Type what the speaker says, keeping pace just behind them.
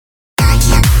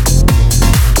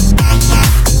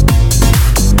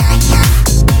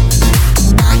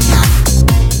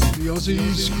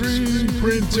Aussie screen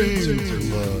printing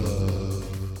club.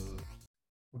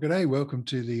 Well, g'day, welcome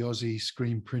to the Aussie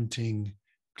Screen Printing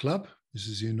Club. This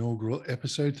is the inaugural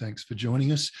episode. Thanks for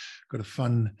joining us. Got a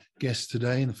fun guest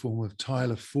today in the form of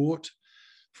Tyler Fort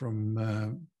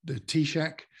from the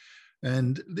T-Shack.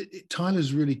 And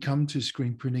Tyler's really come to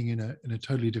screen printing in a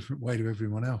totally different way to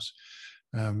everyone else,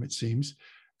 it seems.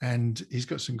 And he's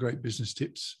got some great business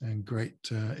tips and great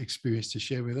experience to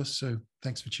share with us. So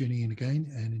thanks for tuning in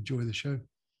again and enjoy the show.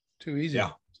 Too easy. Yeah.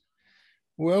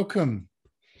 Welcome.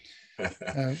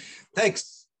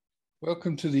 Thanks.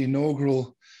 Welcome to the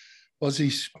inaugural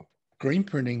Aussie Screen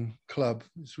Printing Club.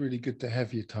 It's really good to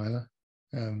have you, Tyler.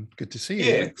 Good to see you.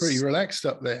 Yeah, You're pretty relaxed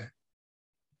up there.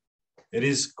 It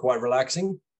is quite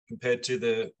relaxing compared to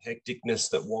the hecticness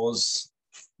that was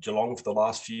Geelong for the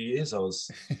last few years. I was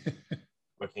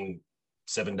working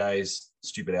 7 days,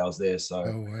 stupid hours there. So,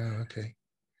 oh wow, okay.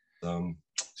 So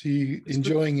you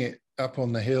enjoying it up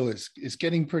on the hill? It's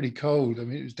getting pretty cold. I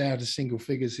mean, it was down to single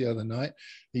figures the other night.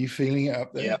 Are you feeling it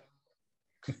up there? Yeah.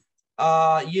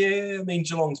 Yeah. I mean,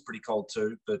 Geelong's pretty cold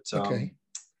too, but okay.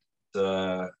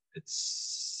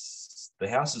 It's the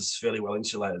house is fairly well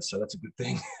insulated, so that's a good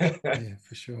thing. Yeah,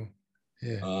 for sure.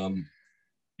 Yeah.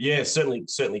 Yeah,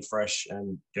 certainly fresh,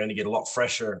 and going to get a lot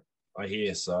fresher, I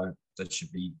hear. So that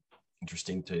should be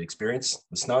interesting to experience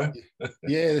the snow.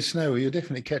 Yeah, the snow. You'll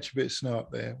definitely catch a bit of snow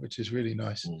up there, which is really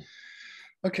nice. Mm.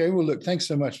 Okay, well, look, thanks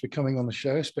so much for coming on the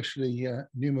show, especially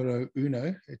numero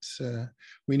uno. It's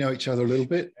we know each other a little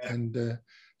bit and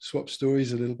swap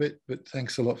stories a little bit, but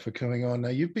thanks a lot for coming on. Now,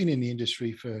 you've been in the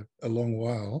industry for a long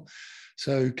while,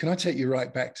 so can I take you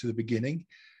right back to the beginning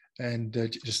and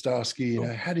just ask you,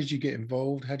 how did you get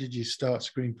involved? How did you start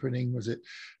screen printing? Was it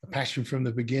a passion from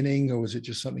the beginning, or was it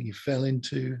just something you fell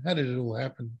into? How did it all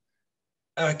happen?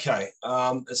 Okay,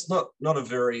 it's not a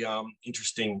very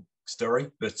interesting story,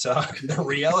 but the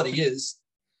reality is,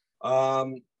 I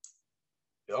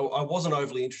wasn't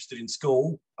overly interested in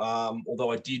school.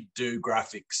 Although I did do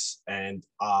graphics and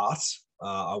art,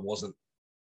 I wasn't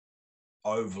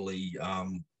overly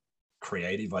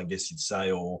creative, I guess you'd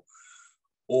say,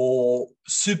 or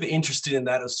super interested in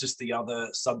that. It's just the other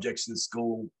subjects in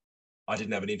school I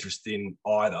didn't have an interest in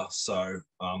either. So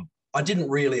I didn't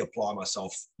really apply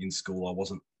myself in school. I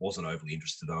wasn't overly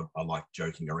interested. I like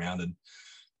joking around,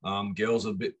 and girls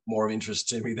are a bit more of interest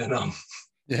to me than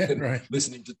right.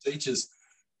 listening to teachers.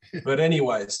 But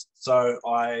anyways, so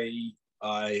I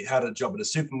had a job at a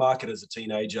supermarket as a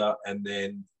teenager, and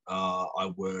then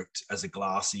I worked as a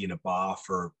glassy in a bar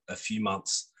for a few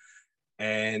months,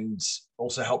 and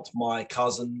also helped my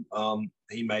cousin.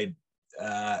 He made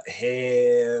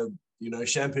hair,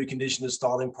 shampoo, conditioners,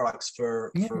 styling products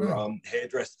for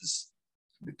hairdressers.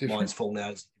 Mine's full now,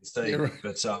 as you can see. Yeah, right.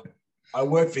 But I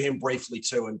worked for him briefly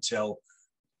too, until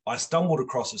I stumbled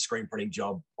across a screen printing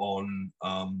job on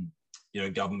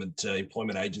government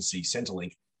employment agency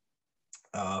Centrelink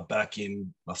back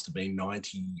in, must have been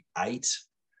 98.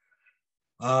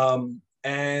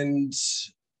 And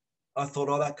I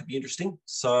thought, that could be interesting.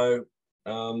 So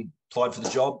applied for the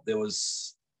job. There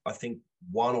was, I think,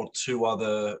 one or two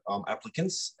other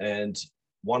applicants, and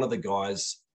one of the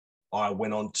guys I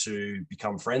went on to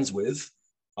become friends with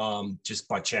just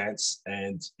by chance.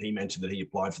 And he mentioned that he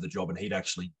applied for the job, and he'd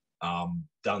actually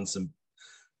done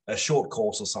a short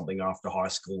course or something after high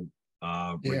school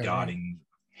regarding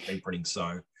screen printing.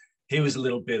 So he was a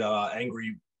little bit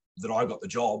angry that I got the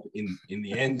job in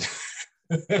the end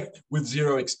with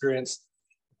zero experience.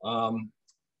 So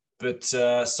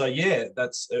yeah,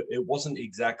 it wasn't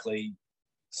exactly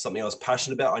something I was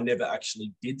passionate about. I never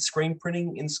actually did screen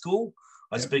printing in school.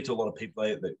 I speak to a lot of people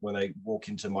that when they walk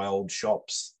into my old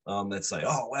shops, they'd say,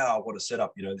 "Oh wow, what a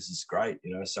setup! This is great.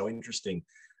 So interesting."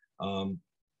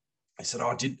 I said,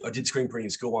 I did screen printing in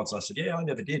school once. I said, yeah, I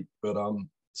never did. But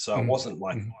so it wasn't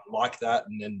like that,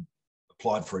 and then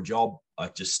applied for a job. I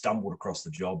just stumbled across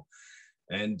the job,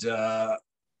 and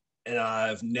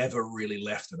I've never really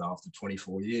left it after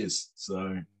 24 years.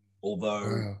 So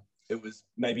although it was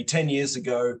maybe 10 years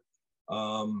ago,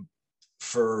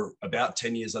 for about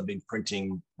 10 years, I've been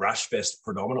printing Rash Vest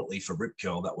predominantly for Rip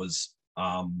Curl. That was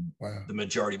the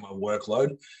majority of my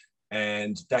workload.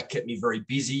 And that kept me very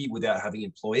busy without having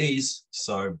employees.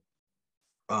 So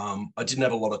I didn't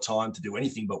have a lot of time to do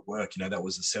anything but work. That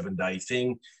was a 7-day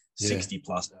thing, 60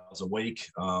 plus hours a week.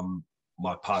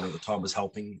 My partner at the time was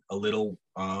helping a little,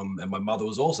 and my mother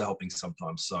was also helping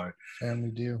sometimes. So family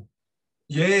deal.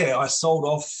 Yeah, I sold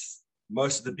off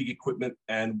most of the big equipment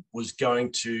and was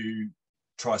going to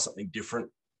try something different,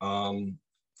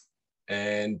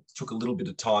 and took a little bit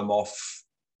of time off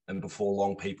And before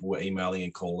long, people were emailing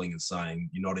and calling and saying,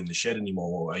 "You're not in the shed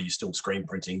anymore. Are you still screen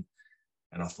printing?"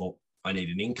 And I thought, I need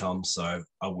an income. So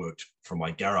I worked from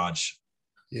my garage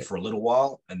for a little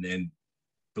while, and then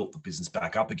built the business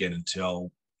back up again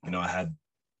until, I had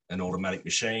an automatic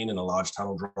machine and a large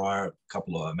tunnel dryer, a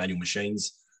couple of manual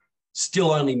machines.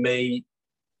 Still only me,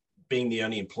 being the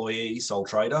only employee, sole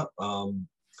trader.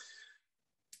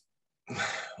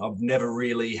 I've never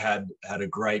really had a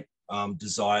great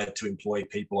desire to employ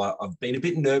people. I've been a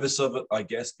bit nervous of it, I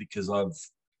guess, because I've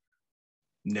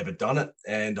never done it,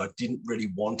 and I didn't really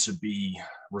want to be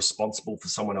responsible for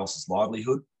someone else's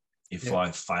livelihood if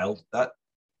I failed that.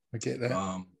 I get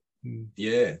that.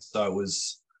 Yeah, so it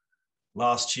was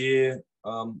last year. It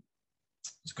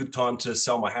was a good time to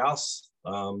sell my house.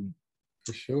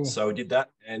 For sure. So I did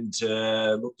that and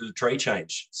looked at a tree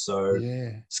change. So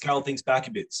scaled things back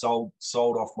a bit, sold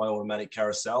off my automatic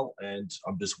carousel, and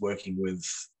I'm just working with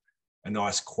a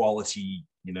nice quality,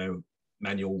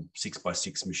 manual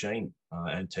 6x6 machine,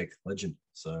 Antec Legend.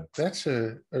 So that's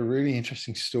a really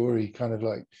interesting story, kind of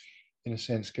like, in a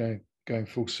sense, going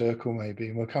full circle maybe,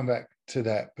 and we'll come back to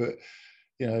that. But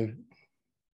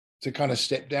to kind of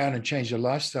step down and change your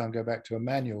lifestyle and go back to a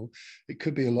manual, it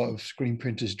could be a lot of screen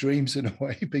printers' dreams in a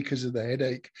way, because of the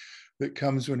headache that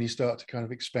comes when you start to kind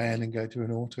of expand and go to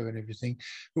an auto and everything.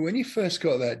 But when you first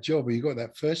got that job, or you got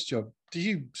that first job, did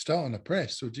you start on a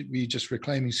press, or were you just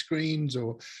reclaiming screens,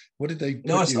 or what did they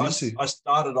put you into? I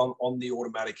started on the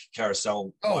automatic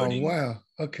carousel loading. Wow.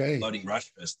 Okay. Loading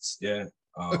rash vests. Yeah.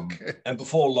 Okay. And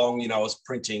before long, I was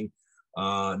printing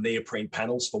neoprene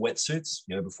panels for wetsuits,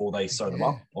 before they sewed them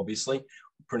up, obviously.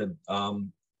 Printed,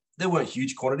 there weren't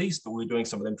huge quantities, but we were doing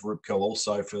some of them for Rip Curl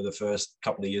also for the first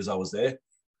couple of years I was there.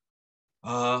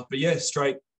 But yeah,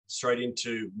 straight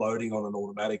into loading on an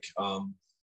automatic.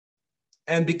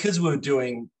 And because we were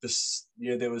doing this,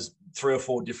 there was 3 or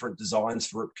 4 different designs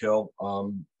for Rip Curl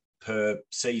per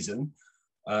season.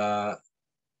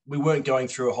 We weren't going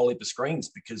through a whole heap of screens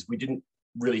because we didn't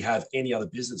really have any other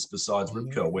business besides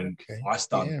Rip Curl when I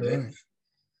started there. Right.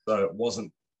 So it wasn't,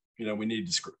 we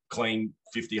needed to clean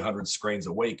 50, 100 screens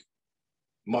a week.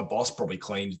 My boss probably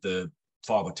cleaned the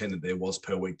 5 or 10 that there was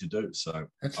per week to do. So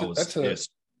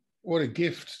what a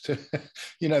gift to,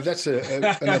 that's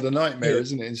another nightmare,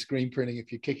 isn't it, in screen printing?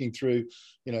 If you're kicking through,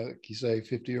 like you say,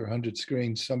 50 or 100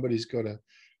 screens, somebody's got to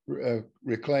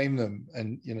reclaim them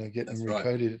and, get them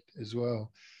recoded as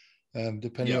well.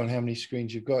 Depending on how many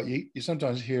screens you've got. You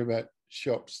sometimes hear about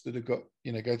shops that have got,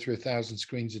 go through 1,000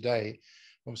 screens a day,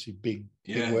 obviously big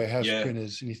warehouse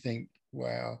printers, and you think,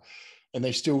 wow. And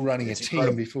they're still running a team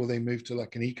incredible before they move to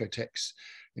like an Ecotex,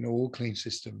 all clean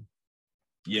system.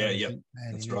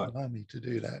 That's right. Army to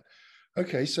do that.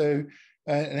 Okay, so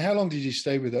and how long did you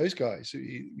stay with those guys?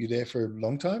 You there for a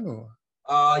long time, or?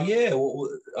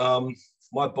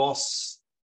 My boss,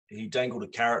 he dangled a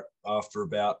carrot after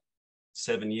about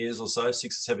 7 years or so,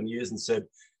 6 or 7 years, and said,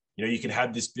 you can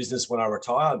have this business when I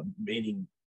retire, meaning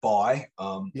buy.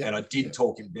 And I did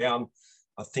talk him down.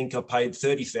 I think I paid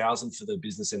 $30,000 for the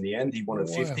business in the end. He wanted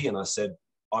 50, and I said,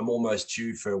 I'm almost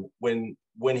due for when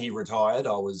he retired.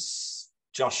 I was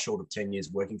just short of 10 years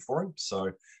working for him.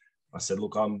 So I said,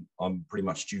 look, I'm pretty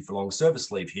much due for long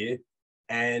service leave here.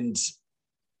 And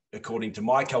according to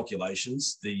my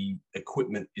calculations, the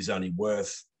equipment is only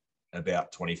worth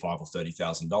about $25,000 or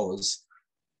 $30,000.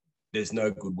 There's no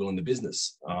goodwill in the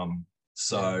business. I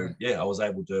was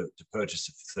able to purchase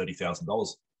it for $30,000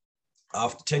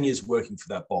 after 10 years working for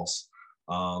that boss,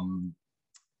 on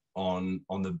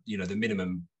the the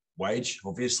minimum wage,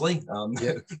 obviously.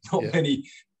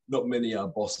 Not many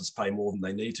bosses pay more than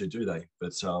they need to, do they?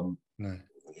 But no.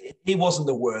 He wasn't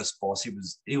the worst boss.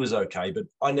 He was okay, but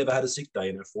I never had a sick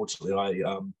day. Fortunately,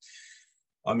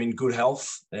 I'm in good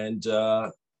health, and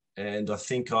I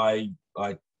think I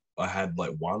had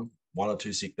like one or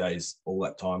 2 sick days all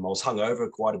that time. I was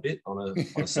hungover quite a bit on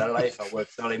a Saturday if I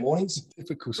worked Saturday mornings.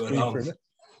 Difficult screen printer.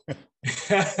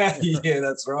 Yeah,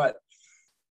 that's right.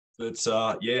 But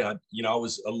I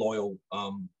was a loyal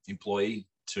employee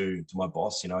to my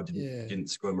boss. I didn't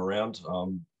screw him around.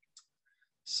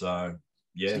 So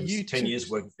it was 10 years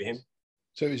working for him.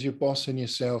 So it was your boss and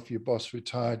yourself. Your boss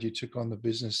retired. You took on the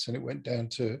business, and it went down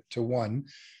to one.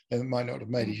 And it might not have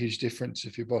made a huge difference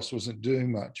if your boss wasn't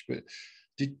doing much. But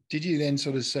did you then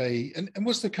sort of say? And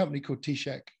what's the company called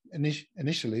T-Shack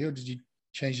initially, or did you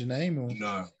change the name? Or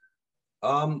no?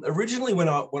 Originally, when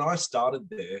I started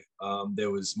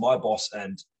there was my boss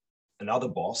and another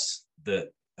boss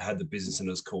that had the business, and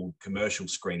it was called Commercial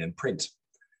Screen and Print.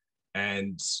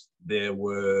 And there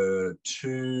were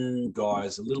 2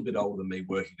 guys a little bit older than me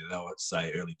working there. They were,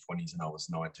 say, early 20s, and I was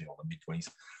 19 or the mid 20s.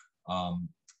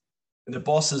 And the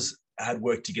bosses had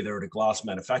worked together at a glass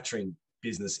manufacturing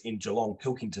business in Geelong,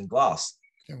 Pilkington Glass.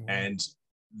 Oh, wow. And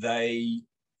they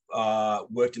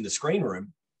worked in the screen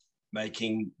room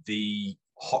making the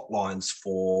hotlines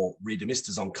for rear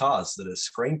demisters on cars that are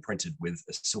screen printed with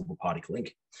a silver particle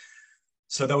ink.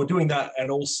 So they were doing that. And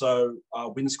also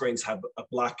windscreens have a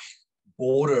black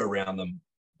border around them,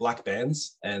 black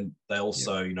bands. And they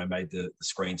also, made the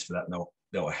screens for that. And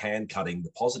they were hand cutting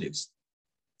the positives.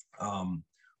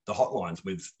 The hotlines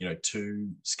with, two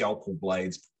scalpel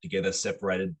blades together,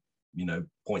 separated,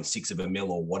 0.6 of a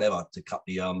mil or whatever to cut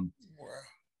the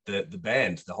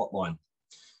band, the hotline.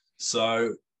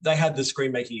 So they had the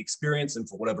screen making experience, and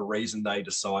for whatever reason, they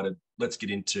decided, let's get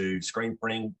into screen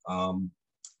printing.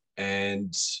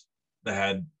 And they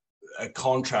had a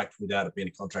contract without it being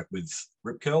a contract with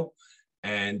Rip Curl,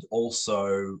 and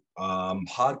also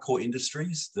Hardcore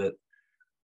Industries. That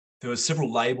there were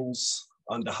several labels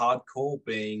under Hardcore,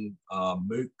 being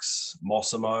Mooks,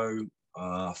 Mossimo,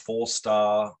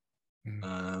 4-Star.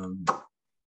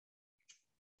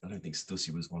 I don't think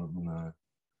Stussy was one of them.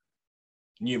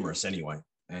 Numerous anyway.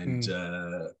 And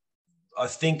I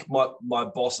think my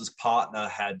boss's partner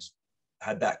had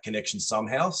that connection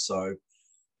somehow. So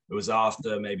it was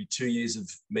after maybe 2 years of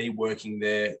me working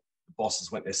there, the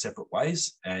bosses went their separate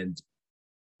ways, and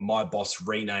my boss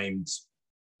renamed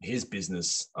his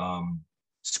business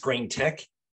Screen Tech,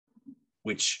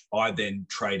 which I then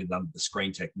traded under the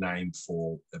Screen Tech name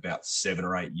for about 7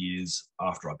 or 8 years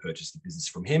after I purchased the business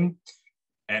from him.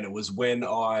 And it was when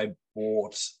I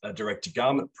bought a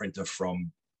direct-to-garment printer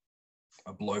from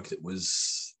a bloke that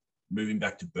was moving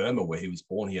back to Burma, where he was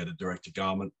born. He had a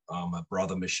direct-to-garment, a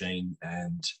brother machine,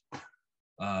 and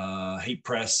heat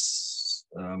press,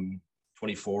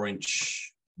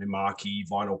 24-inch Mimaki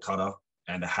vinyl cutter,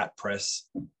 and a hat press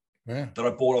that I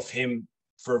bought off him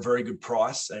for a very good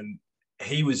price. And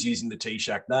he was using the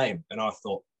T-Shack name. And I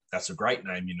thought, that's a great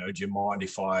name. Do you mind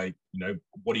if I,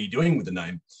 what are you doing with the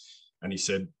name? And he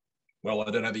said, well, I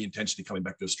don't have the intention of coming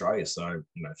back to Australia. So,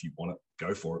 if you want it,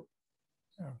 go for it.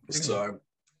 Oh, so,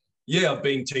 yeah, I've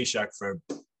been T-Shack for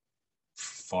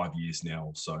 5 years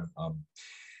now. So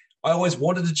I always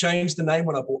wanted to change the name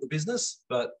when I bought the business,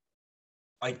 but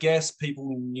I guess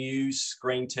people knew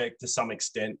Screen Tech to some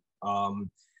extent,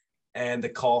 and the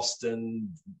cost and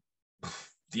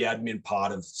the admin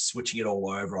part of switching it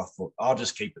all over. I thought, I'll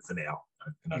just keep it for now.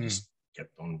 And I just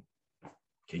kept on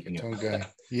keeping it. Going.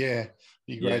 Yeah,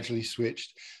 you gradually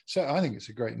switched. So I think it's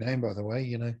a great name, by the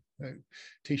way.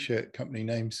 T-shirt company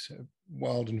names,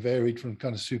 wild and varied, from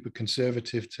kind of super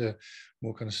conservative to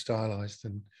more kind of stylized.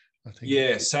 And I think,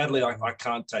 yeah, sadly, I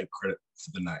can't take credit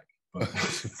for the name. But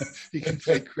you can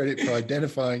take credit for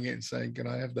identifying it and saying, "Can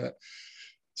I have that?"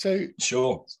 So,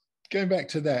 sure. Going back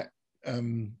to that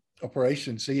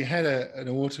operation, so you had an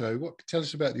auto. Tell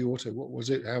us about the auto. What was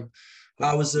it?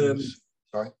 I was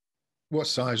sorry. What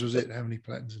size was it? How many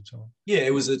platens and so on? Yeah,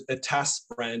 it was a TAS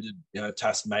branded,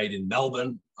 TAS made in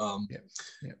Melbourne.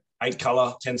 8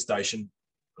 color, 10 station.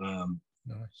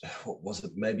 Nice. What was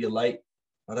it? Maybe a late.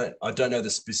 I don't know the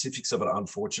specifics of it,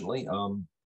 unfortunately.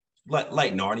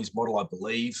 Late 90s model, I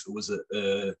believe. It was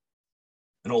an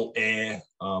all air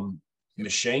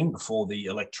machine before the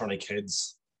electronic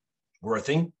heads were a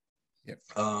thing. Yep.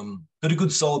 But a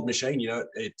good solid machine.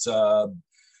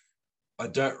 I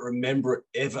don't remember it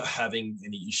ever having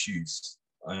any issues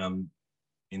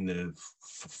in the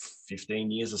 15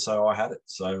 years or so I had it,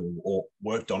 or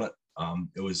worked on it.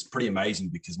 It was pretty amazing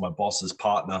because my boss's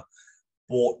partner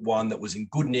bought one that was in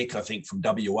good nick, I think, from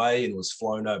WA, and was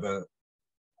flown over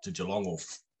to Geelong or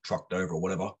trucked over or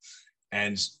whatever.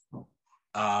 And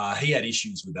he had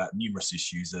issues with that, numerous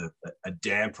issues. A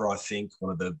damper, I think,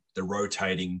 one of the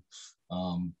rotating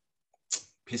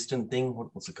piston thing,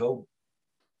 what's it called?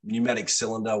 Pneumatic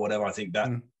cylinder, whatever. I think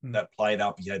that played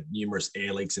up. He had numerous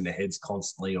air leaks in the heads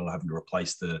constantly, or having to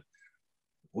replace the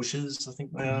bushes, I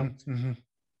think they are.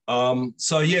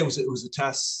 So yeah, it was a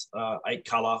TAS 8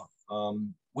 color,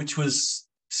 which was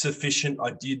sufficient.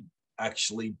 I did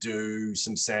actually do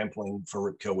some sampling for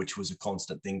Rip Curl, which was a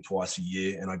constant thing twice a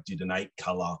year, and I did an 8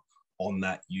 color on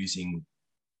that using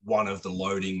one of the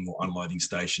loading or unloading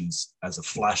stations as a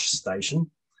flash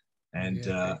station, and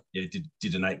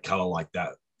did an 8 color like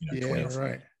that.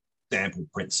 20 sample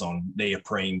prints on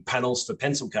neoprene panels for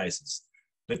pencil cases.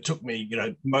 It took me,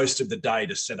 most of the day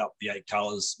to set up the 8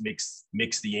 colors,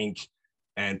 mix the ink,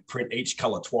 and print each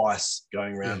color twice,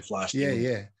 going around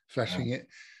flashing. Flashing it.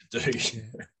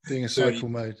 Doing a cycle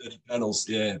mode. 30 panels,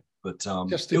 But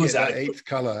just to get that 8th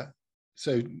color.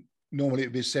 So normally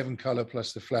it'd be a 7 color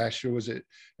plus the flash, or was it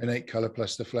an 8 color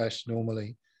plus the flash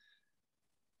normally?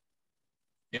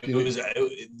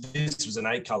 This was an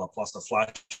 8-color plus a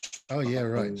flash. Oh yeah,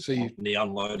 right. So you the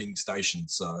unloading station.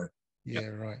 So yeah,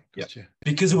 right. Gotcha.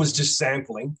 Because it was just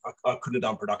sampling, I couldn't have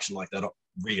done production like that,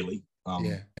 really.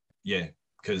 Yeah,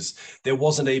 because there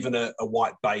wasn't even a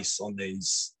white base on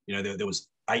these. You know, there was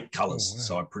 8 colors,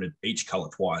 so I printed each color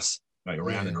twice, like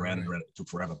around and around and around. It took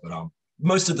forever, but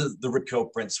most of the rip curl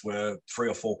prints were 3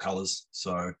 or 4 colors.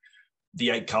 So the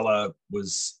 8-color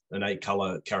was an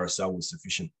 8-color carousel was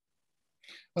sufficient.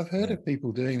 I've heard of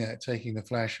people doing that, taking the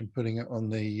flash and putting it on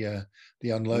the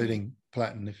unloading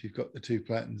platen if you've got the 2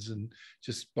 platens, and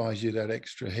just buys you that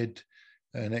extra head,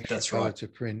 an extra color to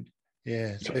print.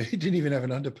 Yeah, so it didn't even have an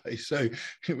underbase, so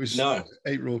it was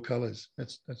 8 raw colors.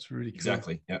 That's really cool.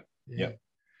 Exactly. Yeah.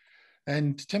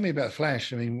 And tell me about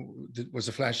flash. I mean, was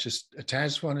the flash just a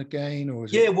TAS one again, or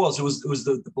was it? Yeah, it was. It was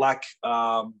the black,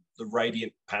 the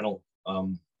radiant panel.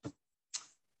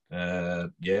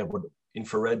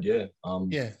 Infrared.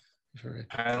 Infrared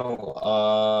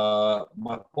panel.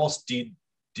 My boss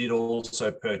did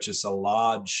also purchase a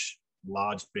large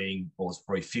being, was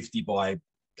probably 50 by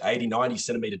 80, 90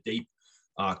 centimeter deep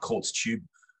quartz tube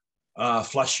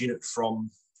flash unit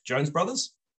from Jones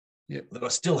Brothers. Yep. That I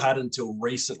still had until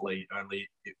recently. Only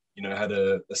it, had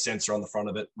a sensor on the front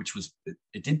of it, which was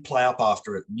it did play up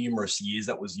after numerous years.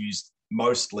 That was used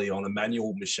mostly on a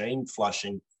manual machine,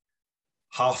 flashing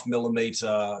 0.5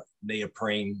 millimeter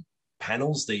neoprene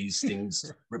panels. These things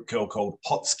rip curl called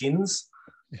hot skins,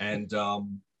 and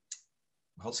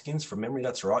hot skins from memory.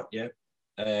 That's right, yeah.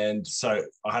 And so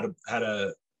I had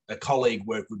a colleague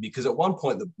work with me, because at one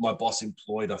point my boss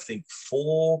employed, I think, 3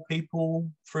 or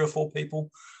 4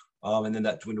 people, and then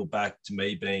that dwindled back to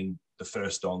me being the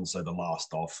first on, so the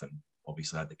last off, and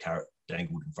obviously I had the carrot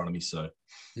dangled in front of me. So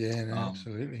yeah, no,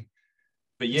 absolutely.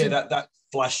 But yeah, that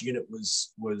flash unit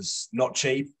was not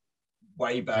cheap,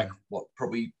 way back,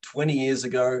 probably 20 years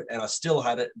ago, and I still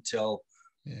had it until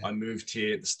I moved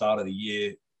here at the start of the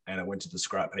year, and I went to the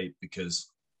scrap heap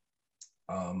because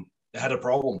it had a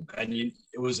problem, and it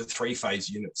was a 3-phase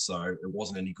unit, so it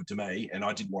wasn't any good to me, and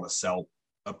I didn't want to sell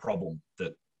a problem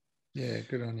that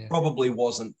good on you. Probably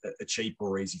wasn't a cheap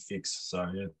or easy fix. So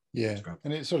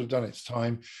and it's sort of done its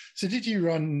time. So did you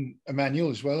run a manual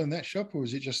as well in that shop, or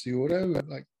was it just the auto?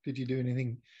 Like, did you do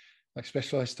anything like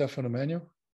specialized stuff on a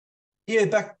manual? Yeah,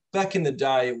 back in the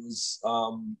day, it was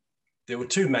there were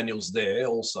 2 manuals there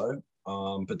also,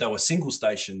 but they were single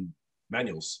station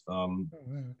manuals.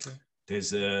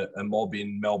 There's a mob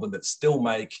in Melbourne that still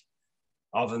make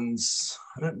ovens.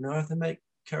 I don't know if they make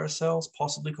carousels,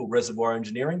 possibly, called Reservoir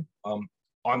Engineering.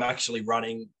 I'm actually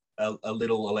running a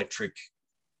little electric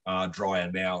dryer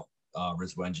now,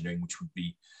 Reservoir Engineering, which would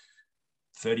be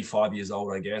 35 years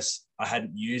old, I guess. I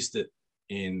hadn't used it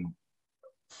in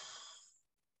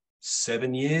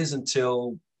 7 years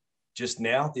until just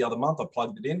now, the other month. I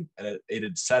plugged it in, and it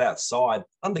had sat outside,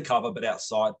 undercover, but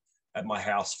outside at my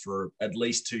house for at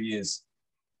least 2 years.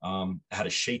 I had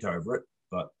a sheet over it,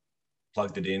 but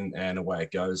plugged it in and away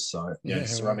it goes. So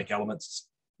ceramic elements,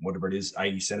 whatever it is,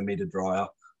 80 centimeter dryer,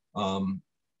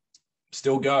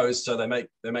 still goes. So they make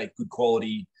good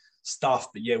quality stuff.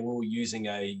 But yeah, we were using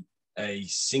a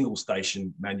single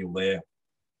station manual there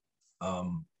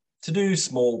to do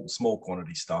small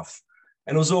quantity stuff,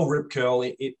 and it was all rip curl.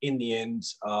 In the end,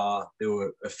 there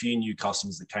were a few new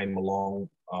customers that came along,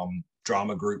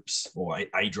 drama groups, or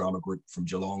a drama group from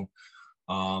Geelong.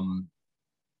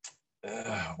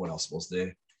 What else was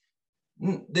there?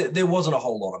 There wasn't a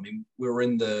whole lot. I mean, we were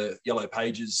in the Yellow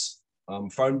Pages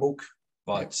phone book,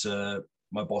 but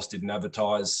my boss didn't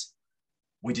advertise.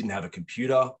 We didn't have a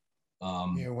computer.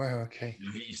 Okay.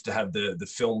 He used to have the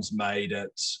films made at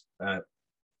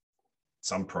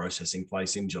some processing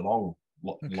place in Geelong,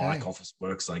 like Office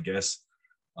Works, I guess.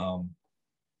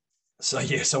 So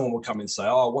yeah, someone would come and say,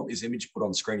 "Oh, I want this image put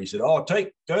on screen." He said, "Oh,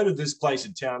 go to this place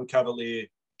in town, Cavalier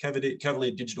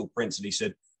Digital Prints," and he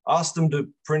said, "Ask them to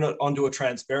print it onto a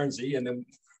transparency and then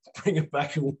bring it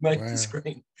back, and we'll make the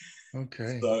screen."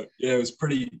 Okay. So yeah, it was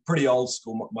pretty old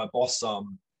school. My boss,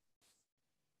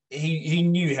 he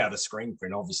knew how to screen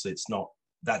print. Obviously, it's not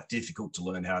that difficult to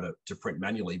learn how to print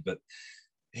manually, but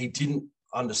he didn't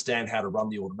understand how to run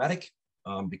the automatic,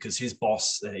 because his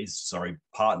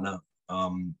partner,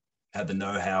 had the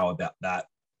know-how about that,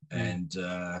 and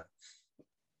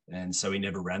so he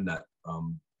never ran that.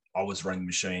 I was running the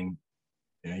machine.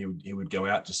 He would go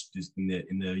out just in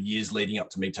the years leading up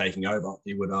to me taking over.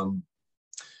 He would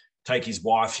take his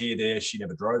wife here, there. She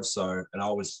never drove, and I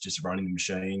was just running the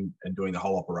machine and doing the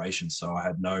whole operation. So I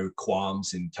had no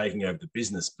qualms in taking over the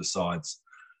business, besides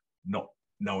not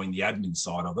knowing the admin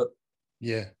side of it.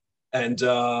 Yeah. And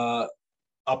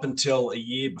up until a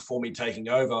year before me taking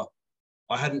over,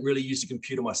 I hadn't really used a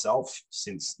computer myself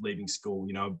since leaving school.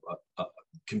 You know,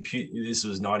 this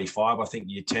was 95, I think,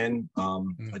 year 10.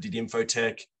 I did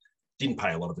infotech, didn't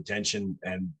pay a lot of attention,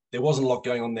 and there wasn't a lot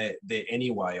going on there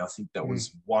anyway. I think that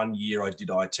was 1 year I did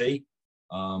IT,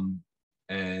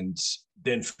 and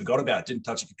then forgot about it, didn't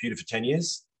touch a computer for 10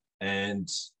 years. And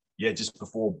yeah, just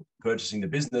before purchasing the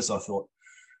business, I thought,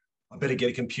 I better get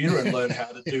a computer and learn how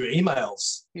to do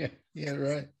emails. Yeah,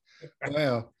 right.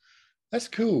 Wow. That's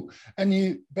cool. And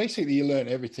you learn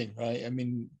everything, right? I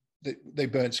mean, they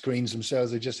burnt screens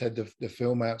themselves. They just had the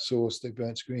film outsourced. They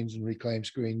burnt screens and reclaimed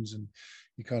screens, and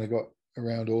you kind of got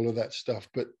around all of that stuff.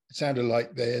 But it sounded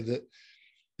like that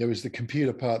there was the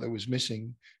computer part that was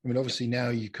missing. I mean, obviously now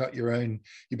you burn your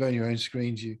own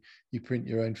screens, you print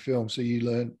your own film. So you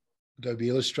learn Adobe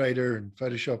Illustrator and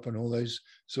Photoshop and all those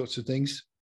sorts of things.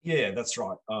 Yeah, that's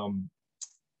right.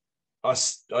 I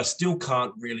still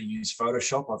can't really use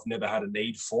Photoshop. I've never had a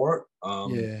need for it.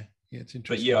 Yeah, it's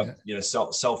interesting. But yeah, you know,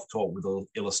 self-taught with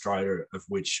Illustrator, of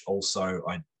which also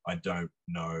I don't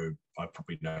know. I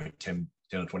probably know 10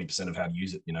 or 20% of how to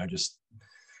use it. You know, just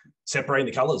separating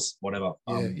the colors, whatever.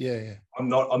 Yeah. I'm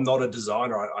not a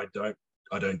designer. I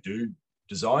don't do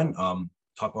design.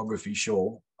 Typography,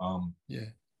 sure.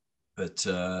 But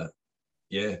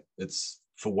yeah, it's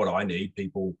for what I need.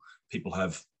 People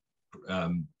have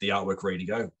the artwork ready to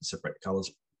go, separate the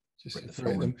colors, just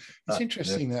separate them. It's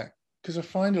interesting that, because I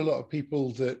find a lot of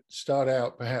people that start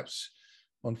out perhaps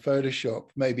on Photoshop,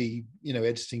 maybe, you know,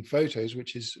 editing photos,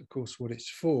 which is of course what it's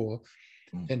for,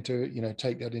 tend to, you know,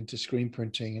 take that into screen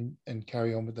printing and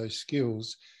carry on with those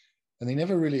skills, and they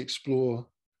never really explore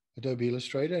Adobe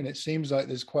Illustrator. And it seems like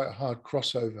there's quite a hard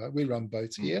crossover. We run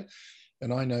both here,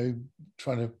 and I know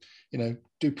trying to, you know,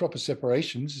 do proper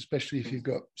separations, especially if you've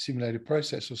got simulated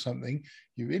process or something,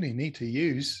 you really need to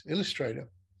use Illustrator.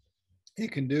 You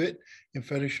can do it in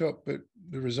Photoshop, but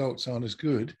the results aren't as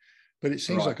good. But it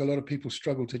seems like a lot of people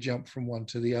struggle to jump from one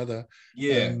to the other.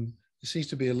 Yeah. There seems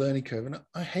to be a learning curve. And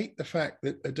I hate the fact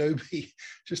that Adobe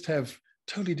just have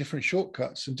totally different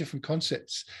shortcuts and different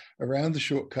concepts around the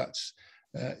shortcuts,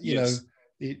 you know,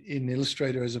 in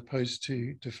Illustrator as opposed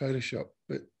to Photoshop.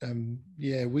 But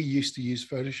yeah, we used to use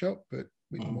Photoshop, but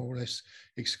we more or less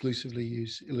exclusively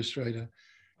use Illustrator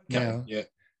now. Yeah.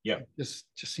 It just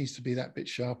seems to be that bit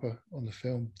sharper on the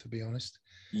film, to be honest.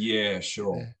 Yeah,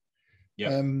 sure.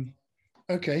 Yeah.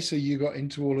 Okay, so you got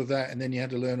into all of that, and then you had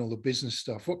to learn all the business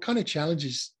stuff. What kind of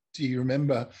challenges do you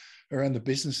remember around the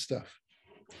business stuff?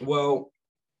 Well,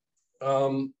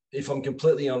 if I'm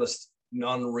completely honest,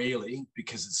 none really,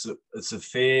 because it's a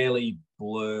fairly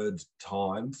blurred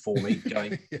time for me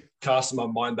going casting my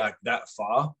mind back that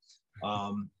far.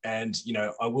 And you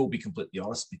know, I will be completely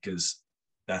honest, because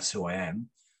that's who I am.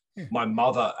 My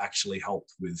mother actually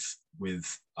helped with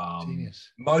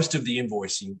most of the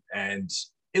invoicing, and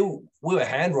we were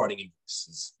handwriting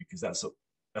invoices, because that's what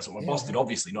my boss did,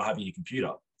 obviously, not having a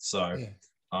computer. So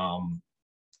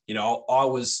you know, I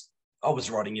was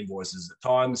writing invoices at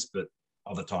times, but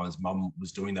other times mum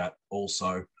was doing that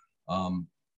also. And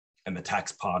the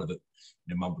tax part of it,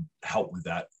 you know, mum would help with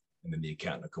that, and then the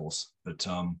accountant, of course. But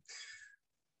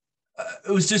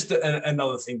it was just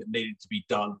another thing that needed to be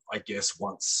done, I guess,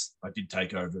 once I did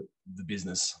take over the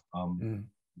business, the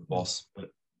boss. But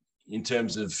in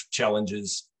terms of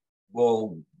challenges,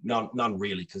 well, none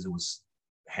really, because it was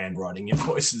handwriting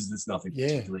invoices. There's nothing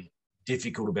particularly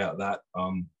difficult about that.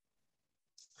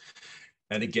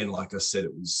 And again, like I said,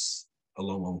 it was a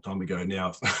long time ago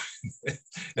now.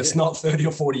 It's not 30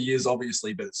 or 40 years,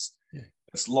 obviously, but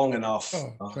it's long enough.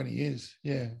 20 years,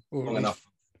 or long enough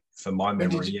for my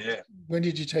memory. When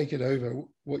did you take it over?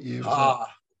 What year was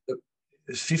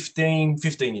that? 15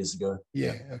 years ago.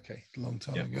 Okay, a long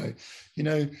time ago. You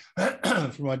know,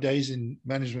 from my days in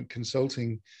management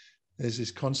consulting, there's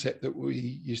this concept that we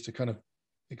used to kind of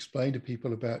explain to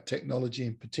people about technology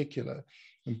in particular,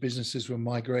 and businesses were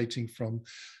migrating from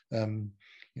kind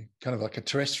of like a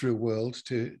terrestrial world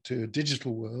to a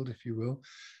digital world, if you will.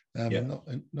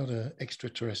 Not an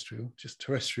extraterrestrial, just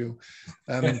terrestrial.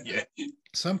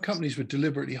 Some companies would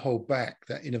deliberately hold back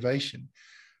that innovation,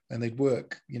 and they'd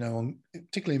work, you know, on,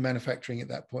 particularly in manufacturing at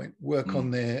that point, work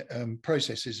on their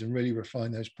processes and really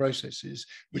refine those processes,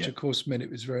 which of course meant it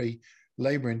was very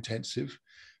labor intensive.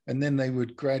 And then they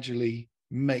would gradually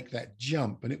make that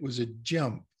jump, and it was a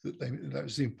jump that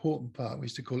was the important part. We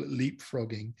used to call it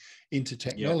leapfrogging into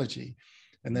technology.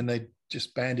 And then they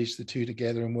just bandage the two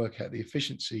together and work out the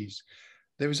efficiencies.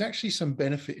 There was actually some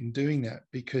benefit in doing that,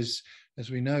 because as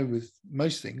we know with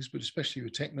most things, but especially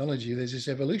with technology, there's this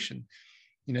evolution.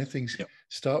 Things Yep.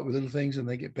 start with little things and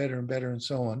they get better and better and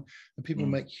so on. And people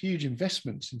Mm. make huge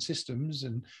investments in systems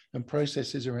and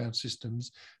processes around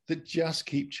systems that just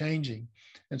keep changing.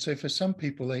 And so for some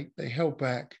people, they held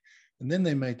back and then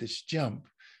they made this jump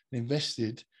and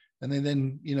invested. And they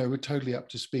then, were totally up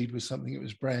to speed with something that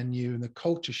was brand new. And the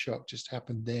culture shock just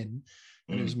happened then.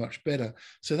 And it was much better.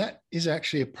 So that is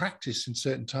actually a practice in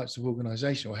certain types of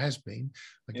organization, or has been.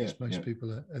 I guess most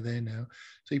people are there now.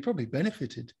 So you probably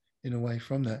benefited in a way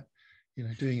from that,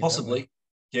 doing it Possibly.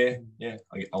 that way. Yeah.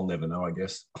 I'll never know, I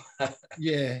guess.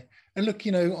 Yeah. And look,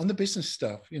 on the business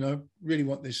stuff, I really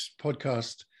want this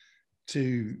podcast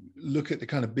to look at the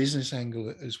kind of business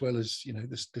angle as well as,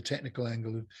 the technical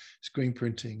angle of screen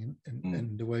printing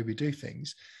and the way we do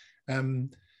things.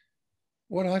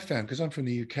 What I found, because I'm from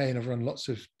the UK and I've run lots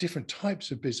of different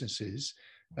types of businesses,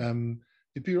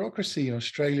 the bureaucracy in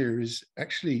Australia is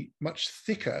actually much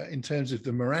thicker in terms of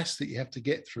the morass that you have to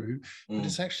get through, but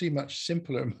it's actually much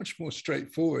simpler and much more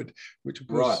straightforward, which of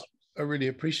course I really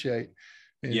appreciate.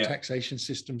 Taxation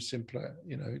system simpler,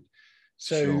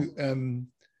 So,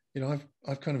 sure.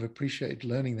 I've kind of appreciated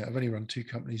learning that. I've only run 2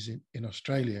 companies in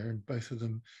Australia, and both of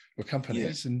them were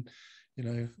companies. And,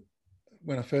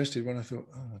 when I first did one, I thought,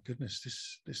 oh my goodness,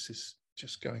 this is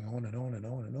just going on and on and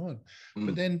on and on.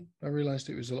 But then I realized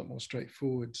it was a lot more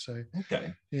straightforward. So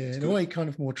in a way, kind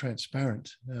of more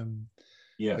transparent.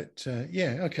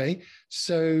 Okay.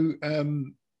 So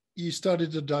you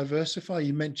started to diversify.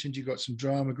 You mentioned you got some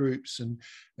drama groups and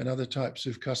other types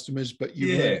of customers, but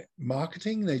you weren't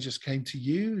marketing. They just came to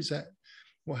you. Is that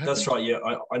what happened? That's right. Yeah,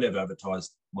 I never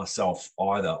advertised myself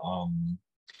either.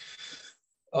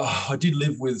 I did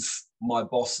live with my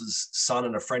boss's son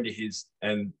and a friend of his,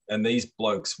 and these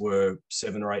blokes were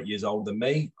 7 or 8 years older than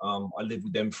me. I lived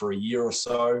with them for a year or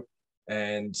so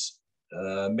and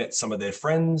met some of their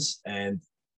friends. And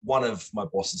one of my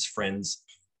boss's friends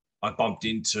I bumped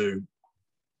into,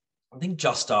 I think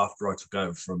just after I took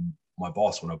over from my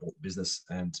boss when I bought the business,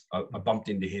 and I bumped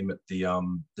into him at the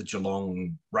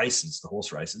Geelong races, the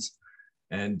horse races,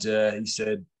 and he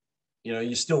said,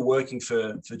 you're still working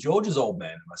for George's old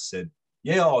man. And I said,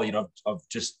 yeah, I've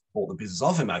just bought the business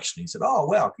off him, actually. He said, oh,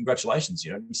 wow, congratulations.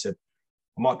 He said,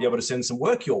 I might be able to send some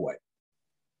work your way.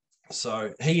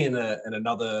 So he and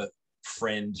another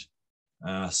friend,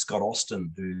 Scott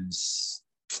Austin, who's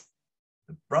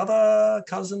the brother,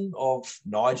 cousin of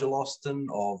Nigel Austin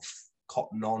of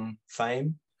Cotton On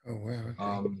fame. Oh,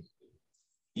 wow.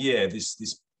 Okay.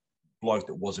 This bloke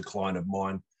that was a client of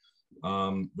mine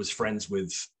was friends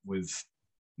with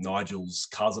Nigel's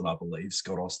cousin, I believe,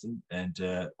 Scott Austin. And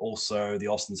also the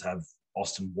Austins have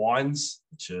Austin wines,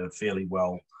 which are fairly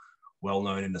well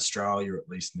known in Australia, at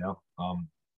least now.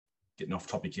 Getting off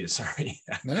topic here, sorry.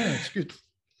 No, it's good.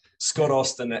 Scott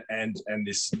Austin and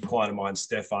this client of mine,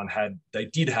 Stefan,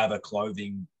 did have a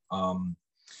clothing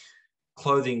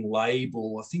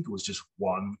label. I think it was just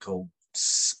one called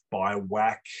Spy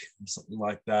Whack or something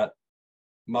like that.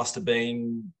 Must have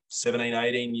been 17,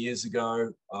 18 years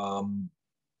ago. I'm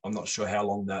not sure how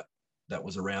long that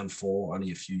was around for,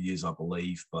 only a few years, I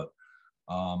believe, but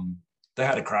they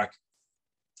had a crack.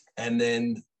 And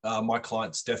then my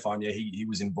client, Stefan, he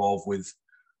was involved with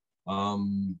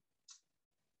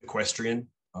equestrian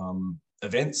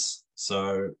events.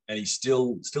 So, and he's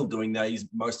still doing that. He's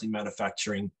mostly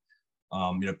manufacturing,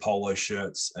 polo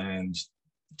shirts and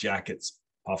jackets,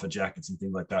 puffer jackets and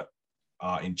things like that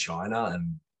in China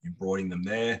and embroidering them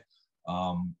there.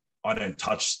 I don't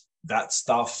touch that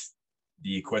stuff,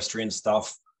 the equestrian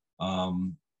stuff.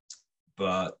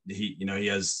 But he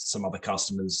has some other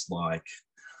customers like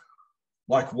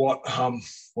what,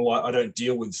 I don't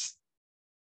deal with.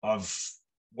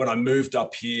 When I moved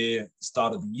up here,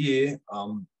 start of the year,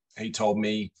 he told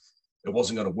me it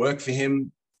wasn't going to work for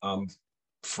him,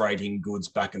 freighting goods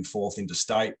back and forth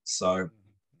interstate. So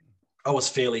I was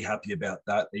fairly happy about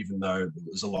that, even though it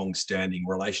was a long-standing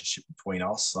relationship between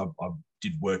us. I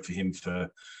did work for him for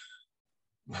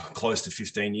close to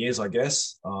 15 years, I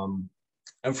guess.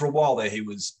 And for a while there, he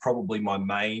was probably my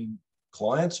main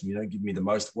client, give me the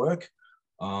most work.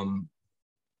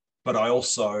 But I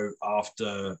also,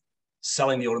 after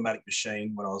selling the automatic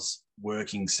machine, when I was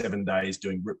working 7 days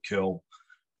doing rip curl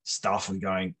stuff and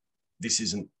going, this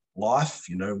isn't life,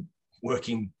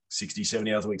 working 60,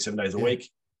 70 hours a week, 7 days a week.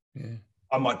 Yeah.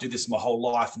 I might do this my whole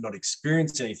life and not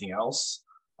experience anything else,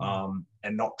 and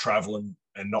not travel and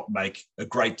not make a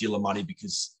great deal of money,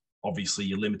 because obviously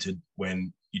you're limited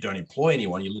when you don't employ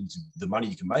anyone, you're limited to the money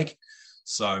you can make.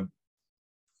 So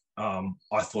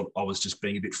I thought I was just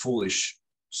being a bit foolish,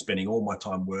 spending all my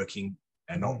time working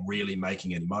and not really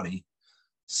making any money.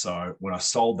 So when I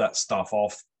sold that stuff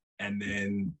off and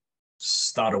then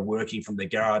started working from the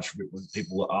garage, when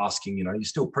people were asking, you know, you're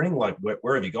still printing? Like,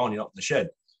 where have you gone? You're not in the shed.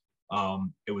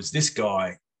 It was this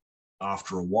guy,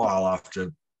 after a while,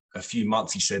 after a few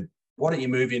months, he said, why don't you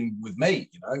move in with me?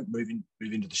 You know, move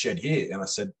into the shed here. And I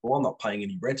said, well, I'm not paying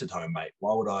any rent at home, mate.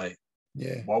 Why would I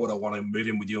want to move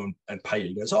in with you and pay you?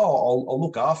 He goes, oh, I'll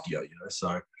look after you, you know.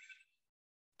 So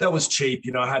that was cheap.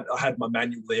 You know, I had my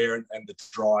manual there and the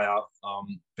dryer,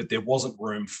 but there wasn't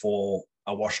room for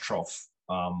a wash trough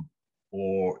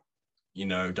or, you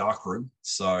know, dark room.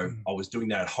 So I was doing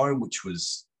that at home, which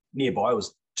was nearby. It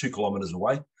was 2 kilometers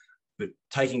away, but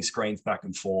taking screens back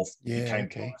and forth became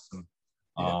tiresome.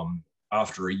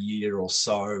 After a year or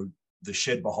so, the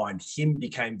shed behind him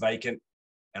became vacant,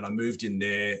 and I moved in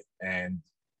there and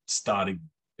started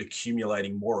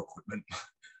accumulating more equipment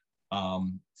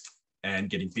and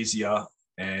getting busier.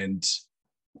 And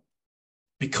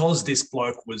because this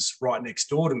bloke was right next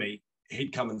door to me,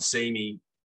 he'd come and see me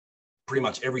pretty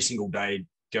much every single day,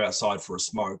 go outside for a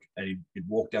smoke, and he'd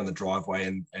walk down the driveway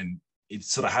and he'd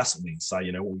sort of hassle me and say,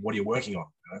 you know, well, what are you working on?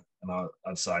 You know? And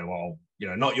I'd say, well, you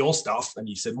know, not your stuff. And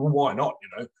he said, well, why not? You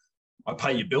know, I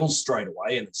pay your bills straight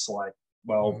away. And it's like,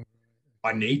 well,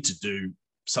 I need to do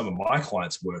some of my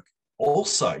clients' work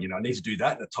also. You know, I need to do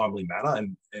that in a timely manner.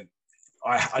 And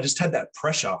I just had that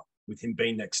pressure with him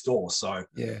being next door. So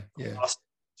the last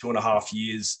 2.5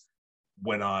 years,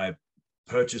 when I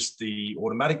purchased the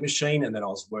automatic machine, and then I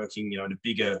was working, you know, in a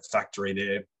bigger factory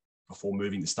there before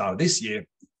moving the start of this year,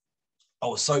 I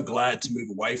was so glad to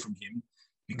move away from him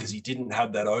because he didn't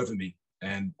have that over me,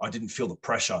 and I didn't feel the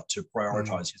pressure to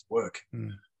prioritize his work.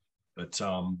 But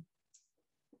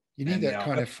you need that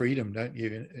kind of freedom, don't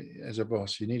you, as a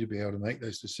boss? You need to be able to make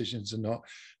those decisions and not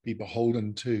be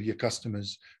beholden to your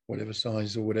customers, whatever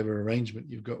size or whatever arrangement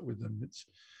you've got with them.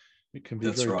 It can be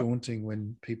very daunting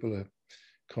when people are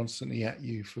constantly at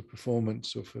you for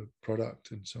performance or for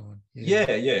product and so on.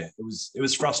 It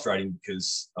was frustrating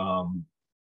because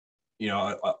you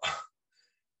know,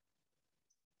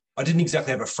 I didn't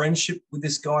exactly have a friendship with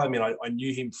this guy. I mean, I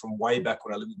knew him from way back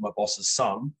when I lived with my boss's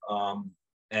son,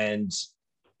 and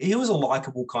he was a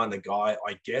likable kind of guy,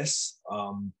 I guess.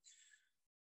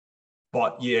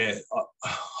 But yeah,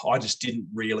 I just didn't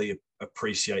really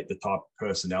appreciate the type of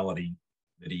personality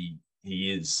that he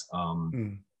is.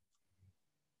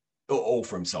 All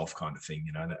for himself kind of thing,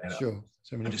 you know. And sure.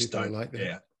 So many people are like that.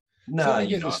 Yeah. No, so let me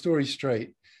get the story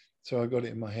straight. So I got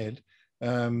it in my head.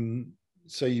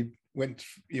 So you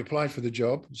applied for the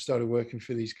job, started working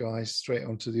for these guys, straight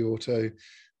onto the auto,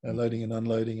 loading and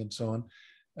unloading and so on.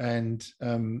 And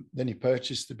then you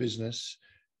purchased the business.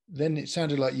 Then it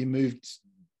sounded like you moved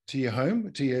to your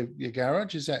home, to your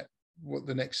garage. Is that what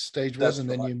the next stage was?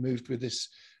 Then you moved with this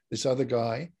other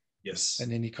guy. Yes.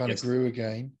 And then you kind of grew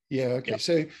again. Yeah. Okay. Yep.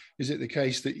 So is it the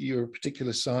case that you're a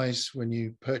particular size when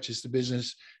you purchased the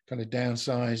business, kind of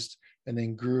downsized and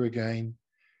then grew again?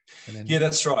 And then... Yeah,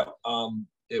 that's right.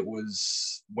 It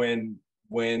was when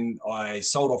I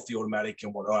sold off the automatic,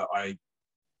 and what I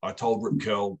told Rip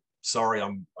Curl, sorry,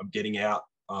 I'm getting out.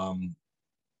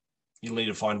 You'll need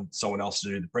to find someone else to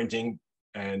do the printing.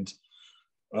 And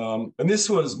this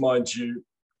was, mind you,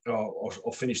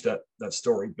 I'll finish that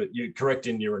story, but you're correct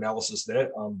in your analysis there.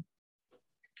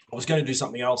 I was going to do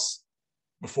something else.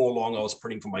 Before long, I was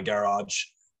printing for my garage,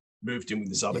 moved in with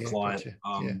this other client.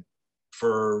 Gotcha.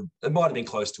 For it might have been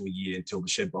close to a year until the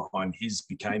shed behind his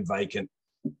became vacant.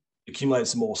 Accumulated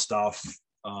some more stuff.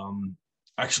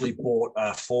 Actually bought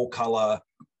a 4-color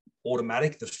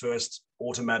automatic, the first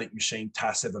automatic machine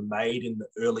TAS ever made in the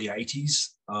early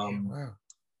 80s. Wow.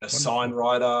 A sign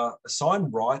writer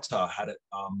had it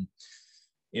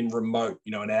in remote,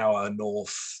 you know, an hour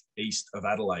northeast of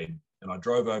Adelaide. And I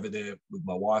drove over there with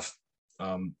my wife,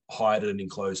 hired an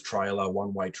enclosed trailer,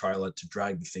 one-way trailer to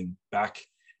drag the thing back.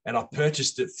 And I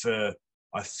purchased it for,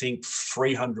 I think,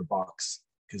 $300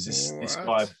 because this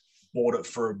guy bought it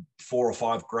for $4,000 or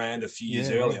 $5,000 a few years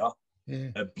earlier. Yeah.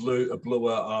 It blew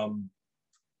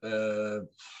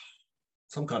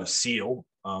some kind of seal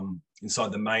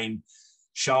inside the main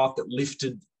shaft that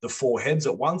lifted the 4 heads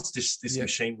at once. This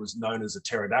machine was known as a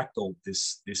pterodactyl,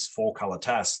 this 4-color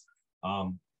TAS.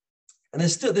 And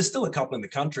there's still a couple in the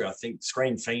country. I think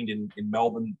Screen Fiend in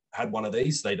Melbourne had one of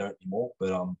these. They don't anymore.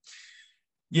 But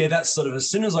that's sort of, as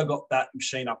soon as I got that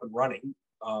machine up and running,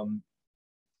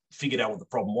 figured out what the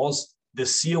problem was. The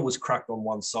seal was cracked on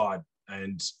one side,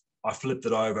 and I flipped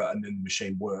it over, and then the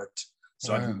machine worked.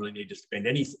 So I didn't really need to spend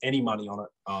any money on it.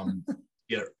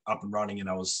 Get it up and running, and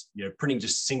I was, you know, printing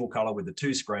just single color with the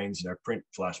 2 screens, you know, print,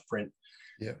 flash, print.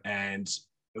 Yeah. And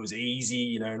it was easy,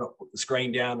 you know, not put the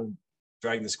screen down and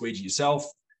dragging the squeegee yourself.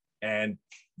 And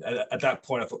at that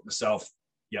point, I thought to myself,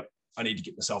 yep, I need to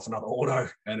get myself another auto.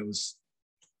 And it was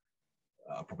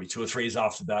probably 2 or 3 years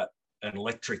after that, an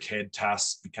electric head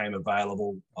TAS became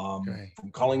available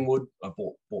from Collingwood. I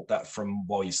bought that from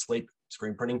While You Sleep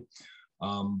screen printing.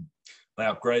 They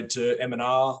upgraded to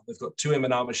M&R. They've got 2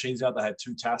 M&R machines out. They had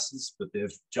 2 TASs, but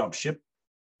they've jumped ship.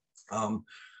 Built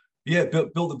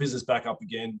the business back up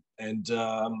again. And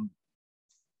and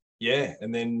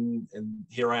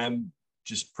here I am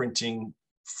just printing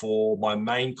for my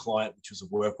main client, which was a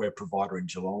workwear provider in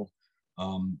Geelong.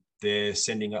 They're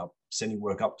sending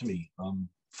work up to me,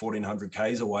 1,400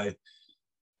 Ks away.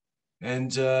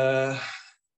 And I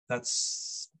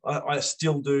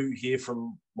still do hear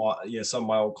from some of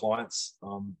my old clients.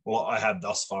 Well, I have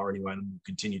thus far anyway, and will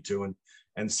continue to,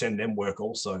 and send them work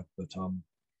also. But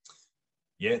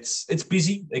it's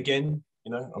busy again.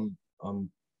 I'm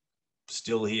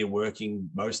still here working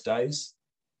most days.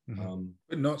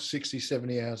 But not 60,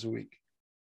 70 hours a week.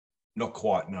 Not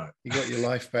quite, no. You got your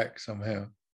life back somehow.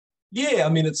 Yeah, I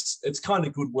mean, it's kind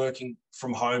of good working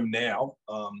from home now.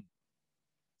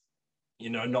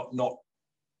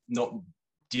 Not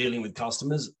dealing with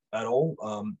customers at all.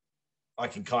 I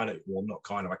can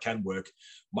I can work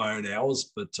my own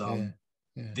hours, but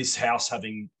this house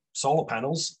having solar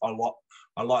panels,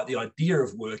 I like the idea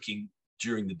of working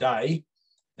during the day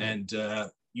and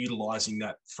utilizing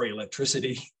that free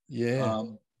electricity.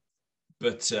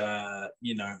 But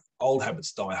old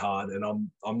habits die hard, and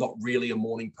I'm not really a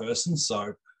morning person,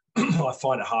 so I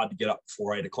find it hard to get up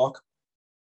before 8 o'clock.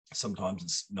 Sometimes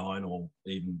it's 9 or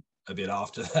even a bit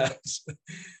after that.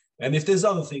 And if there's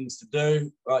other things to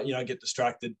do, I get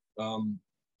distracted.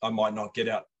 I might not get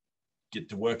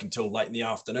to work until late in the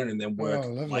afternoon, and then work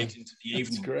late into the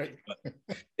evening. That's great. But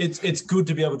it's good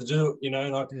to be able to do it,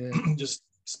 and I just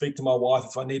speak to my wife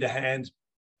if I need a hand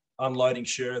unloading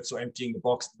shirts or emptying the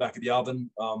box at the back of the oven,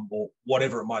 or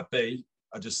whatever it might be.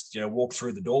 I just walk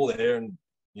through the door there and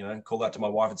call out to my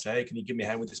wife and say, hey, can you give me a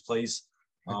hand with this, please?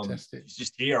 Fantastic. She's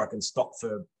just here. I can stop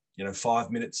for 5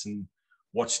 minutes and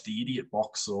watch the idiot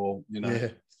box, or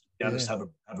just have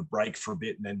a break for a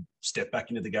bit and then step back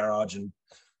into the garage and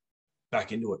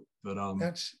back into it. But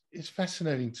it's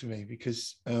fascinating to me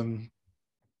because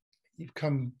you've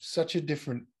come such a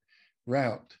different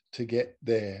route to get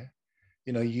there.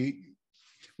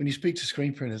 When you speak to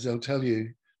screen printers, they'll tell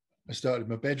you, I started in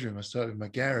my bedroom, I started in my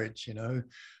garage, and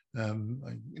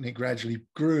it gradually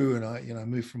grew, and I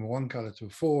moved from a 1 color to a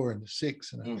 4 and a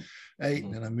 6 and a 8,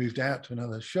 and then I moved out to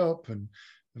another shop and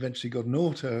eventually got an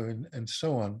auto and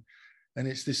so on. And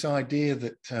it's this idea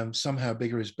that somehow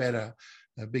bigger is better,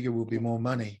 bigger will be more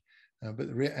money,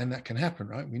 and that can happen,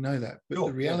 right? We know that, but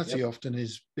the reality often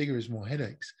is bigger is more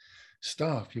headaches.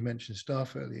 Staff, you mentioned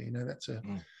staff earlier, that's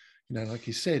like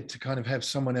you said, to kind of have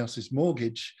someone else's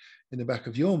mortgage in the back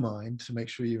of your mind to make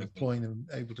sure you're employing them,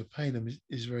 able to pay them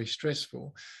is very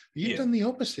stressful. But you've done the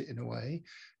opposite in a way,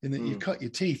 in that you've cut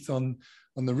your teeth on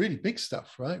the really big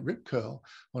stuff, right? Rip curl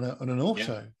on an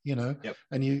auto,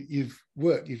 and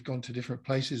you've gone to different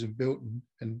places and built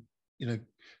and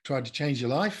tried to change your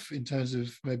life in terms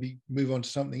of maybe move on to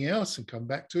something else and come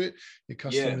back to it. Your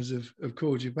customers have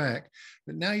called you back,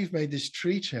 but now you've made this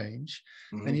tree change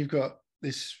and you've got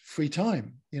this free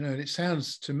time, and it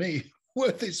sounds to me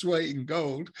worth its weight in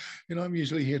gold. I'm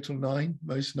usually here till 9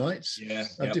 most nights. I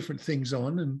have different things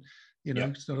on, and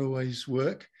it's not always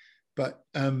work, but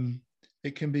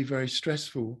it can be very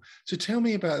stressful. So tell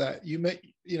me about that.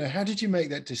 How did you make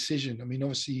that decision? I mean,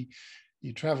 obviously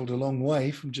you traveled a long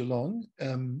way from Geelong,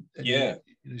 and you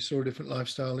saw a different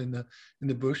lifestyle in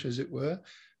the bush, as it were.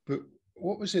 But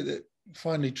what was it that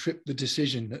finally tripped the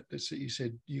decision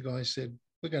that you guys said,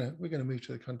 we're gonna move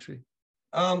to the country?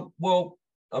 Well,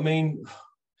 I mean,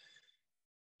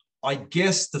 I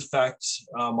guess the fact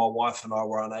my wife and I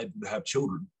were unable to have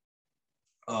children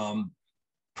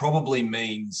probably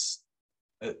means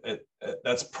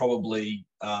that's probably,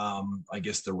 I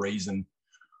guess, the reason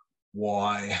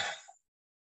why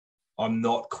I'm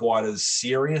not quite as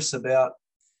serious about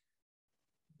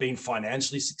being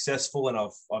financially successful, and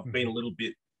I've been a little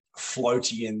bit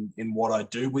floaty in what I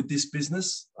do with this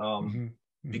business,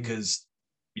 because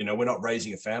we're not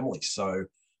raising a family, so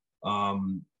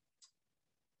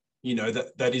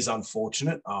that is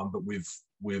unfortunate, but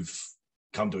we've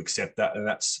come to accept that, and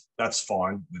that's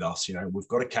fine with us. We've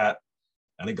got a cat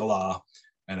and a galah,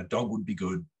 and a dog would be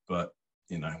good, but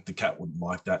the cat wouldn't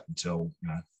like that until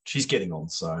she's getting on.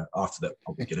 So after that,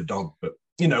 probably get a dog. But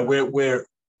we're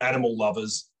animal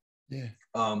lovers.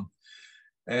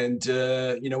 And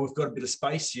we've got a bit of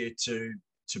space here to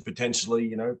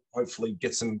potentially hopefully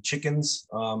get some chickens,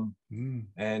 and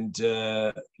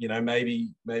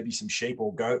maybe some sheep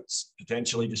or goats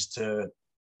potentially, just to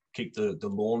keep the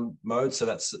lawn mowed. So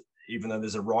that's, even though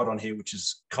there's a ride on here, which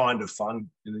is kind of fun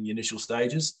in the initial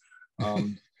stages.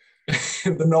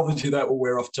 The novelty of that will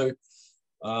wear off too.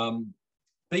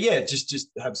 But yeah, just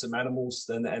have some animals,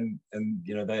 and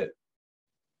you know,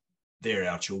 they're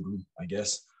our children, I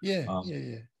guess. Yeah.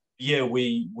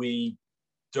 We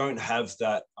don't have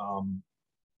that.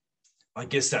 I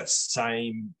guess that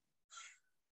same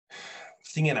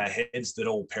thing in our heads that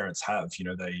all parents have. You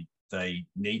know, they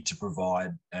need to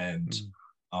provide, and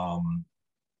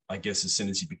I guess as soon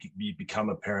as you become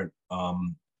a parent,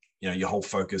 you know, your whole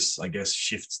focus, I guess,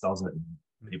 shifts, doesn't it?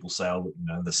 People say, oh, you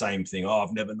know, the same thing. Oh,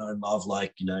 I've never known love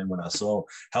like, you know, when I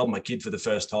held my kid for the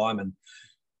first time,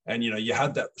 and you know, you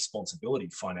had that responsibility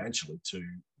financially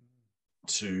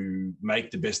to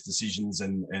make the best decisions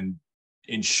and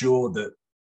ensure that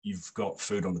you've got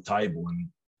food on the table. And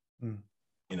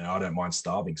you know, I don't mind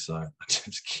starving, so I'm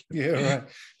just kidding. Yeah, right.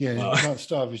 Yeah, you might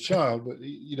starve your child, but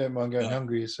you don't mind going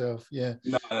hungry yourself. Yeah,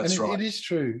 no, that's right. It is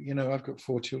true. You know, I've got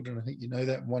 4 children. I think you know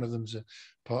that. And one of them's a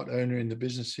part owner in the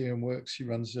business here and works. She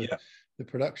runs the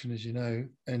production, as you know,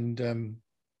 and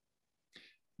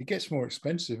it gets more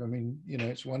expensive. I mean, you know,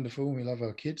 it's wonderful. We love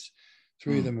our kids.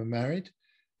 3 of them are married,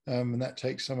 and that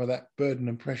takes some of that burden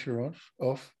and pressure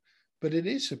off. But it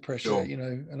is a pressure, you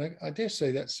know, and I dare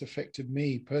say that's affected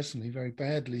me personally very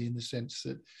badly, in the sense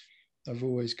that I've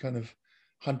always kind of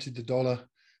hunted the dollar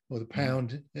or the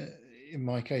pound, in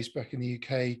my case back in the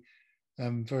UK,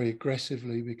 very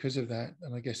aggressively because of that.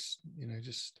 And I guess, you know,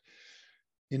 just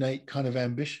innate kind of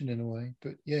ambition in a way.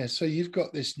 But yeah, so you've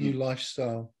got this new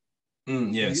lifestyle.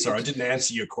 Yeah, sorry, I didn't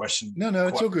answer your question. No,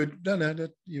 it's all good. No,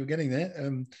 you're getting there.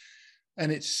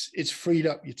 And it's freed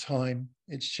up your time.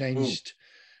 It's changed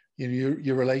you know,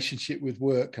 your relationship with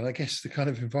work, and I guess the kind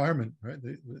of environment, right?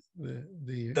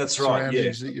 The that's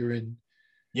surroundings right, that you're in.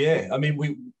 Yeah, I mean,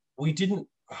 we didn't.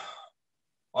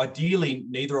 Ideally,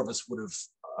 neither of us would have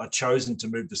chosen to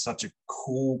move to such a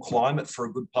cool climate for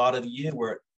a good part of the year,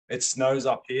 where it snows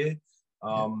up here.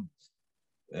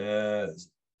 But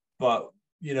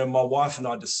you know, my wife and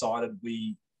I decided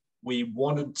we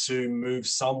wanted to move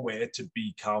somewhere to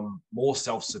become more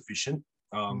self-sufficient.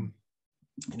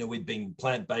 You know, we've been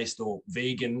plant-based or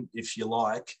vegan, if you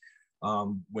like.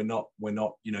 We're not,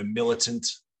 you know, militant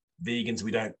vegans. We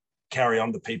don't carry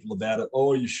on to people about it.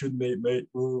 Oh, you shouldn't eat meat,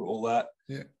 all that.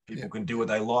 People can do what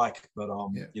they like, but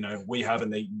you know, we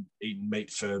haven't eaten meat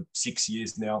for 6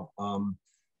 years now.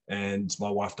 And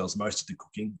my wife does most of the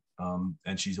cooking,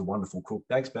 and she's a wonderful cook.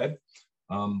 Thanks, babe.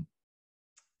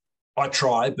 I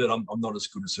try, but I'm not as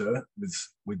good as her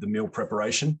with the meal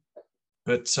preparation.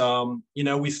 But you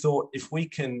know, we thought if we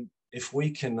can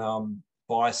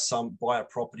buy a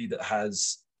property that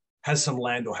has some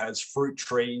land or has fruit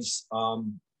trees,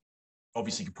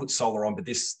 obviously you can put solar on. But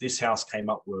this house came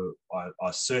up where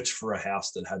I searched for a house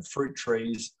that had fruit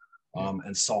trees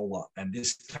and solar, and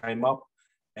this came up,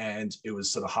 and it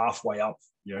was sort of halfway up,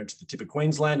 you know, to the tip of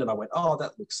Queensland, and I went, oh,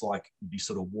 that looks like it'd be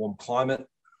sort of warm climate.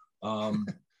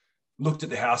 Looked at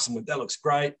the house and went, that looks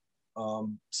great.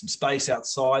 Some space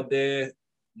outside there,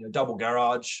 you know, double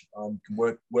garage, can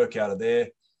work out of there.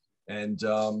 And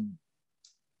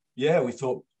yeah, we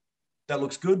thought that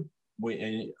looks good.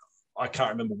 I can't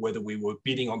remember whether we were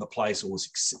bidding on the place or was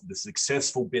the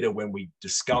successful bidder when we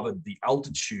discovered the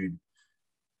altitude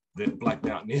that Black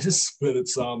Mountain is, but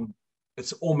it's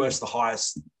almost the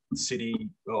highest city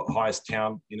or highest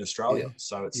town in Australia.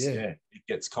 So it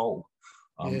gets cold.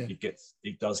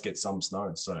 It does get some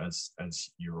snow. So as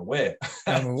you're aware,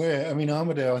 I'm aware. I mean,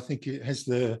 Armidale, I think it has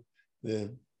the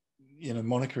you know,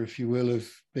 moniker, if you will, of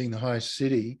being the highest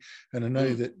city. And I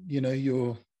know that, you know,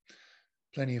 you're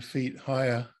plenty of feet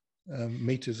higher,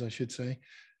 meters, I should say,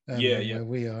 than where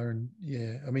we are. And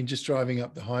I mean, just driving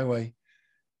up the highway,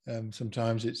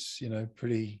 sometimes it's, you know,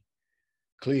 pretty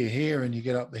clear here, and you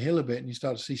get up the hill a bit and you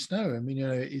start to see snow. I mean, you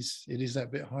know, it is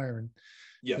that bit higher, and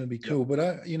it's going to be cool. But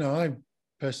I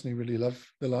personally really love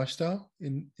the lifestyle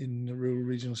in the rural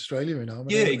region of Australia, in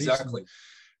Armidale. Yeah, exactly.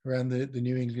 Around the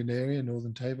New England area,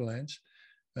 Northern Tablelands.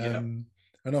 And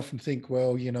often think,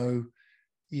 well, you know,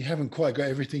 you haven't quite got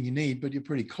everything you need, but you're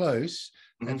pretty close.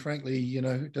 And frankly, you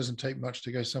know, it doesn't take much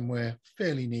to go somewhere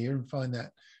fairly near and find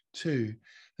that too.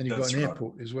 And you've got an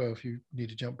airport as well if you need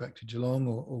to jump back to Geelong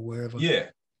or wherever.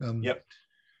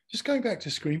 Just going back to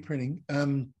screen printing.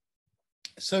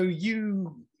 So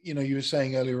you were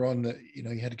saying earlier on that, you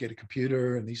know, you had to get a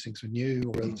computer and these things were new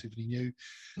or relatively new.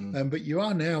 But you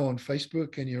are now on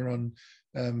Facebook and you're on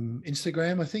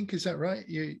Instagram, I think. Is that right?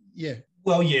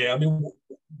 Well, yeah. I mean,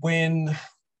 when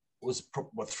it was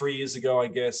 3 years ago, I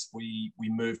guess, we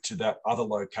moved to that other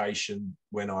location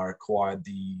when I acquired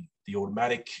the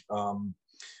automatic.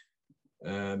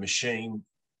 machine.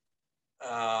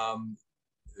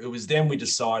 It was then we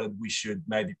decided we should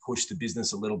maybe push the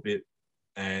business a little bit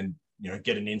and,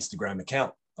 get an Instagram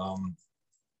account.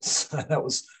 So that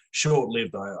was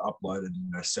short-lived. I uploaded,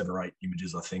 7 or 8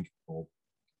 images, I think, or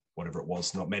whatever it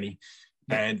was, not many.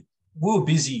 And we were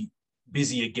busy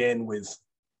again with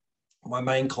my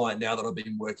main client now that I've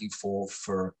been working for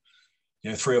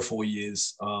 3 or 4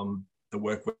 years, the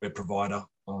workwear provider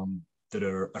that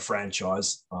are a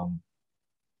franchise.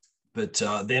 But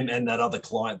them and that other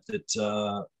client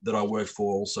that I worked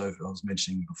for also, I was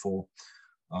mentioning before,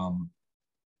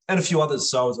 and a few others.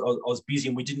 So I was busy,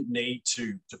 and we didn't need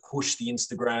to push the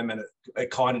Instagram, and it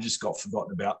kind of just got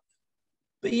forgotten about.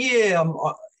 But yeah,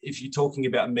 if you're talking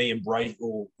about me and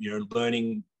or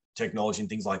learning technology and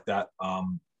things like that,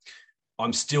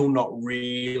 I'm still not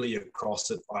really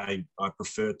across it. I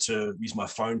prefer to use my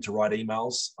phone to write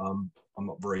emails. I'm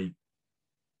not very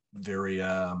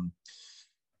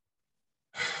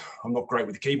I'm not great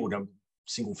with the keyboard. I'm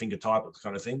single finger type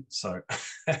kind of thing. So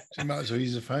you might as well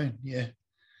use the phone. Yeah.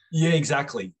 Yeah,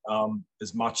 exactly.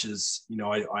 As much as,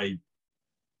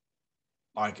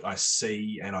 I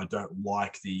see, and I don't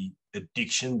like the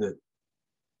addiction that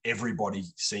everybody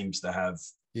seems to have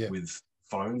with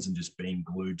phones and just being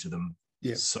glued to them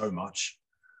so much.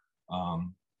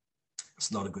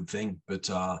 It's not a good thing. But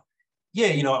I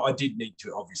did need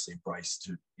to obviously embrace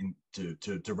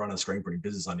to run a screen printing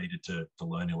business. I needed to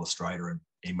learn Illustrator and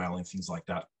email and things like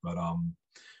that. But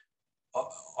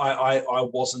I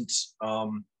wasn't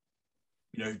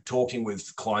talking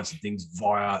with clients and things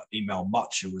via email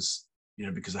much. It was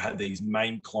because I had these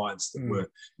main clients that were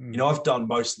I've done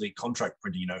mostly contract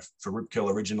printing, for Rip Curl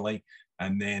originally,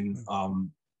 and then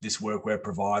this workwear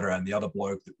provider and the other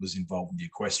bloke that was involved with the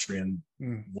equestrian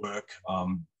work,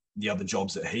 the other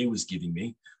jobs that he was giving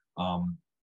me,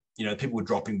 people were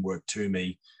dropping work to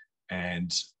me,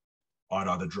 and I'd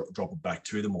either drop it back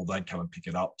to them or they'd come and pick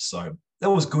it up. So that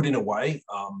was good in a way.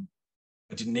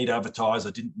 I didn't need to advertise.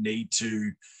 I didn't need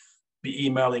to be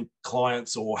emailing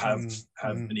clients or have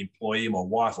an employee, my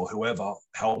wife or whoever,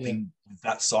 helping with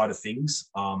that side of things.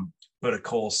 But of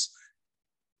course,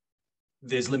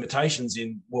 there's limitations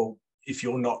in, well, if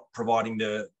you're not providing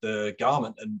the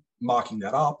garment and marking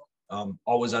that up, I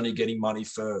was only getting money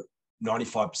for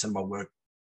 95% of my work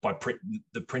by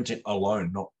the printing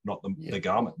alone, not the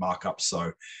garment markup.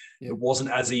 So it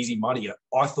wasn't as easy money.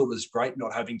 I thought it was great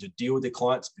not having to deal with the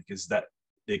clients, because that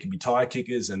there can be tire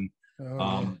kickers and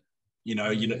you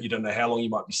don't know how long you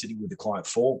might be sitting with the client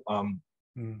for.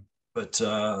 But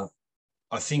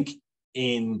I think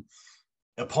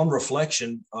upon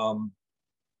reflection,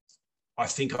 I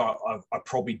think I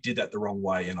probably did that the wrong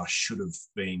way, and I should have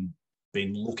been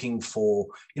looking for,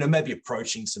 maybe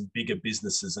approaching some bigger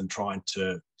businesses and trying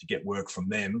to get work from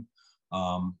them,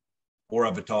 or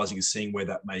advertising and seeing where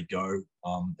that may go,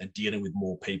 and dealing with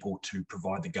more people to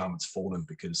provide the garments for them,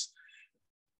 because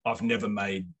I've never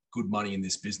made good money in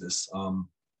this business.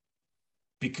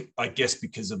 I guess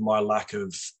because of my lack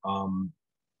of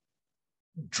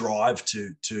drive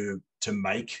to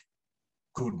make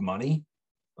good money.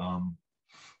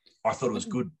 I thought it was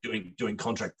good doing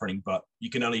contract printing, but you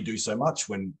can only do so much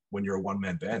when you're a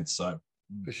one-man band. So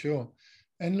for sure.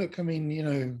 And look, I mean,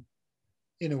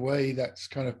 in a way that's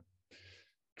kind of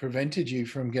prevented you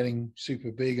from getting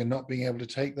super big and not being able to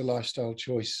take the lifestyle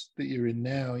choice that you're in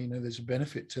now. There's a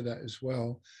benefit to that as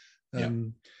well. I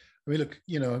mean, look,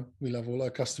 we love all our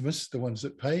customers, the ones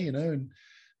that pay, and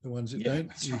the ones that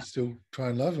don't, we still try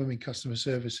and love. I mean, customer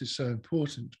service is so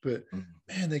important, but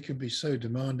man, they can be so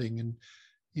demanding. And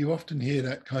you often hear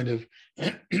that kind of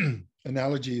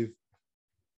analogy of,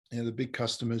 the big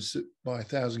customers that buy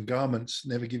 1,000 garments,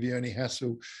 never give you any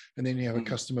hassle. And then you have a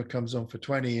customer comes on for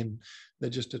 20 and they're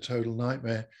just a total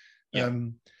nightmare.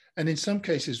 And in some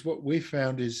cases, what we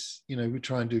found is, we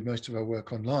try and do most of our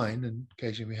work online, and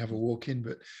occasionally we have a walk-in,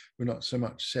 but we're not so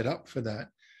much set up for that.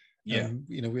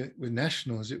 We're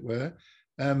national, as it were.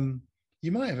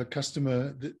 You might have a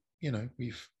customer that,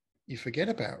 you forget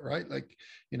about, right? Like,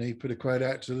 you put a quote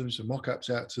out to them, some mock-ups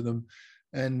out to them,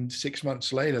 and 6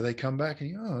 months later they come back and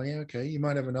you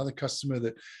might have another customer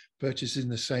that purchases in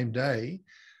the same day,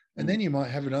 and then you might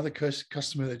have another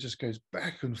customer that just goes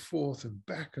back and forth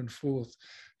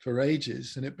for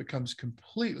ages, and it becomes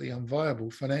completely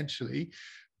unviable financially.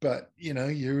 But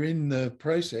you're in the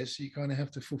process, you kind of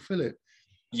have to fulfill it.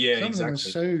 Some of them are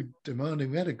so demanding.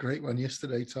 We had a great one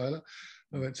yesterday, Tyler.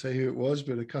 I won't say who it was,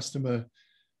 but a customer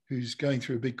who's going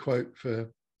through a big quote for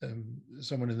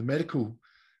someone in the medical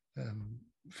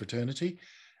fraternity,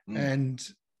 and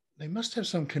they must have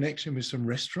some connection with some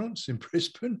restaurants in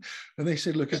Brisbane. And they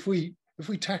said, look, if we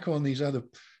tack on these other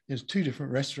there's two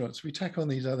different restaurants. We tack on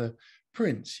these other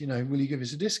prints, will you give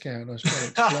us a discount? I was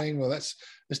trying to explain, well, that's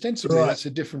ostensibly Right. that's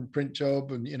a different print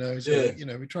job. And,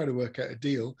 we try to work out a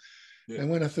deal. Yeah. And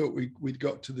when I thought we'd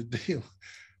got to the deal,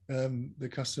 the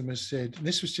customer said, and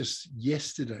this was just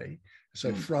yesterday,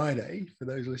 so Friday, for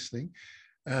those listening,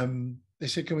 they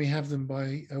said, can we have them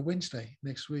by Wednesday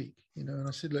next week? And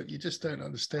I said, look, you just don't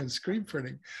understand screen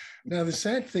printing. Now, the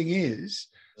sad thing is,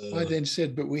 I then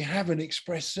said, but we have an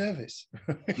express service.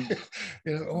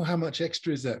 Oh, how much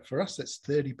extra is that? For us, that's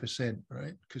 30%,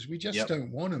 right? Because we just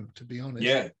don't want them, to be honest.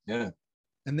 Yeah, yeah.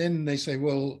 And then they say,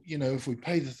 well, if we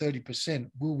pay the 30%,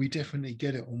 will we definitely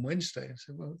get it on Wednesday? I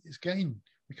said, well, it's again,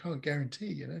 we can't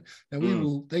guarantee, Now we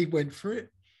will, they went for it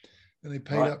and they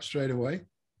paid up straight away.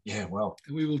 Yeah, well.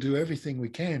 And we will do everything we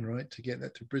can, right, to get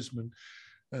that to Brisbane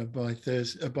by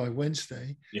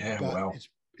Wednesday. Yeah, but well.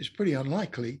 It's pretty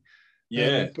unlikely.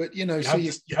 Yeah. But, you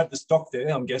have the stock there,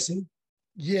 I'm guessing.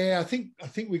 Yeah, I think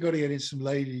we got to get in some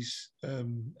ladies'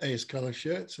 AS Colour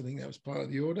shirts. I think that was part of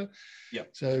the order. Yeah.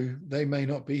 So they may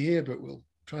not be here, but we'll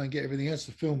try and get everything else.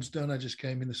 The film's done. I just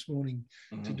came in this morning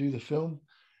to do the film.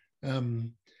 But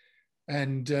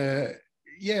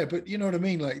you know what I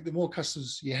mean? Like, the more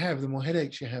customers you have, the more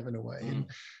headaches you have in a way. And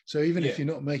so even if you're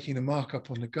not making a markup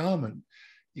on the garment,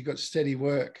 you've got steady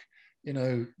work.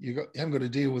 You haven't got to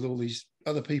deal with all these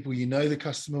other people. The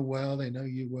customer well, they know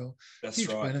you well. That's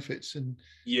huge right. benefits. And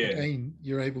again,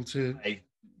 you're able to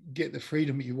get the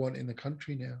freedom you want in the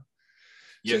country now.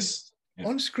 Yes. So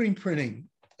on screen printing,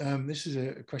 this is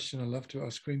a question I love to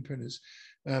ask screen printers.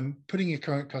 Putting your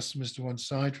current customers to one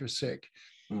side for a sec,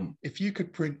 if you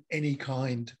could print any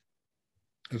kind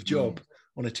of job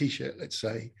on a t-shirt, let's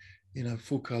say,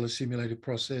 full color simulated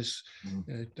process,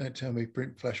 don't tell me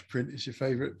print flash print is your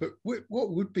favorite, but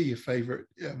what would be your favorite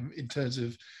in terms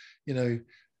of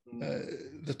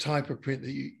the type of print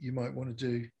that you might want to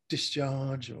do,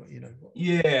 discharge or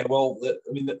Yeah, well,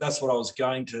 I mean, that's what I was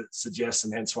going to suggest,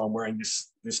 and hence why I'm wearing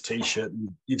this t-shirt. And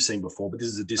you've seen before, but this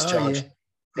is a discharge.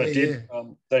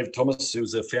 Dave Thomas, who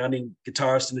was a founding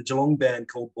guitarist in a Geelong band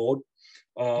called Board.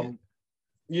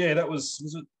 That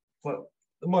was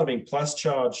it might have been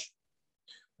Plas-Charge,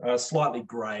 slightly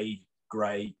grey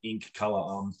ink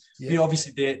color.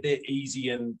 Obviously they're easy,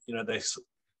 and they're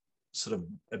sort of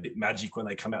a bit magic when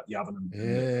they come out the oven.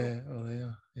 They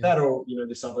are. That, or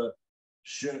this other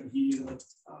shirt here that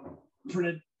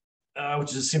printed,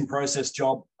 which is a sim process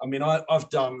job. I mean, I've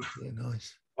done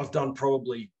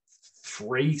probably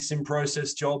 3 sim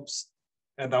process jobs,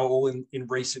 and they were all in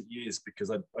recent years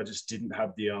because I just didn't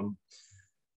have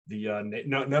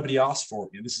nobody asked for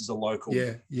it. This is a local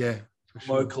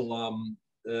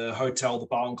hotel, the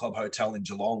Barn Club Hotel in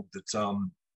Geelong,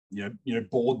 that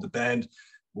Board, the band,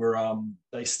 where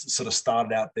they sort of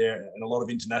started out there, and a lot of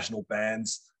international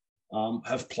bands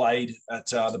have played at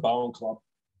the Barn Club.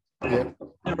 They're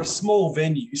a small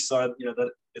venue, so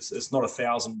that it's not a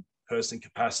 1,000-person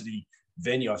capacity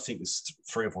venue. I think it's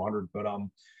 300 or 400, but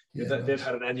they've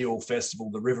had an annual festival,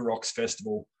 the River Rocks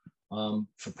Festival,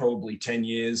 for probably 10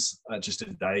 years, just a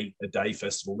day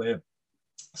festival there.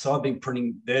 So I've been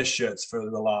printing their shirts for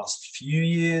the last few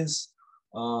years,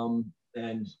 and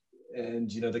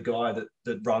the guy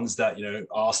that runs that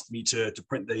asked me to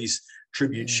print these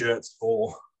tribute shirts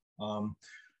for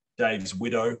Dave's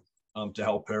widow, to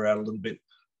help her out a little bit.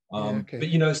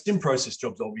 But stim process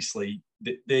jobs, obviously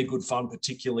they're good fun,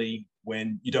 particularly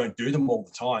when you don't do them all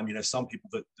the time. Some people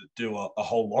that do a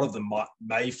whole lot of them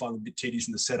may find a bit tedious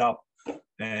in the setup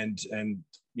and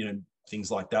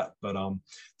things like that. But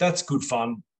that's good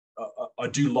fun. I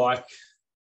do like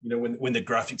when the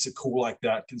graphics are cool like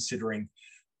that, considering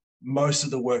most of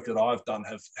the work that I've done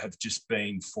have just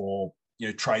been for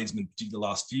tradesmen, particularly the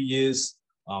last few years.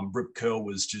 Rip Curl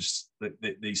was just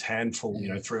these handful,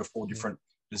 3 or 4 different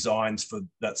designs for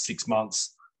that 6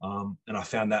 months, and I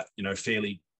found that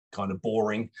fairly kind of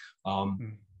boring.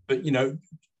 But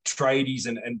tradies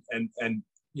and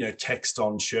text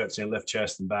on shirts, left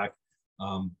chest and back,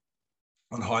 on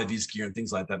high vis gear and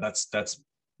things like that. That's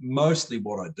mostly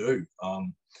what I do.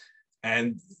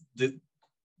 And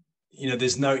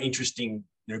there's no interesting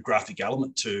graphic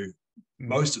element to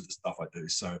most of the stuff I do.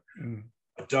 So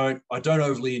I don't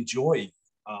overly enjoy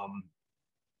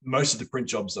most of the print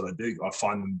jobs that I do. I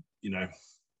find them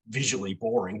visually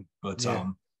boring, but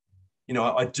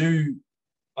I do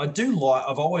like.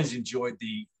 I've always enjoyed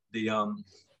the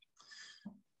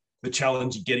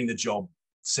challenge of getting the job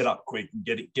set up quick and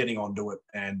getting onto it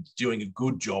and doing a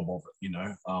good job of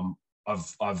it.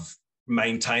 I've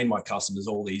maintained my customers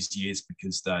all these years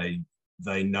because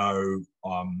they know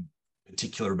I'm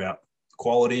particular about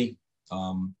quality,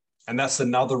 and that's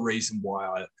another reason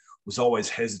why was always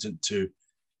hesitant to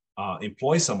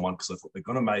employ someone because I thought they're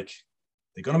going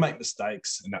to make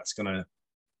mistakes, and that's going to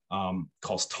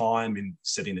cost time in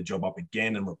setting the job up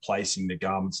again and replacing the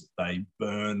garments that they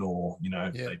burn, or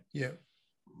they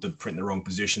print in the wrong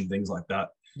position, things like that.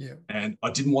 Yeah. And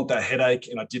I didn't want that headache,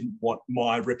 and I didn't want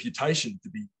my reputation to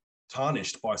be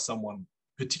tarnished by someone,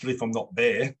 particularly if I'm not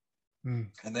there and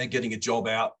they're getting a job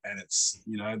out and it's,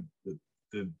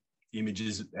 the image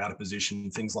is out of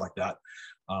position, things like that.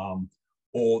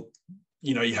 Or,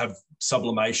 you have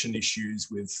sublimation issues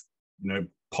with,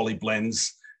 poly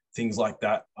blends, things like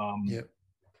that.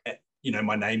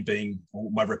 My name being, or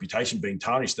my reputation being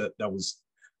tarnished, it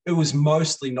was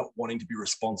mostly not wanting to be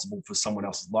responsible for someone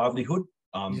else's livelihood,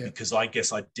 because I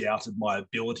guess I doubted my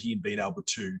ability in being able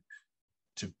to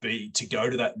go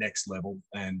to that next level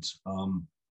and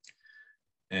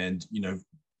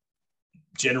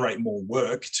generate more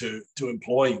work to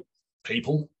employ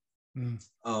people.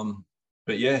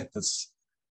 But yeah, that's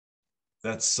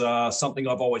something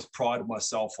I've always prided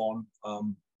myself on.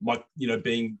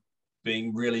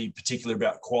 Being really particular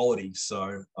about quality.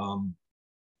 So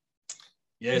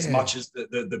as much as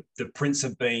the prints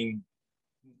have been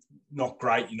not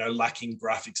great, lacking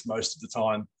graphics most of the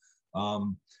time,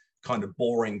 kind of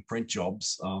boring print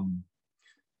jobs.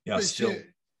 It's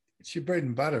your bread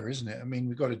and butter, isn't it? I mean,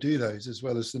 we've got to do those as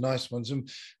well as the nice ones. And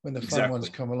when the fun ones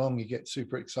come along, you get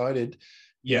super excited.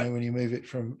 When you move it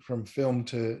from film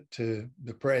to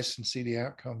the press and see the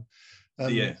outcome.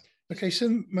 Okay,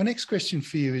 so my next question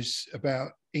for you is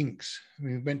about inks. I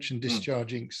mean, we've mentioned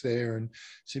discharge inks there and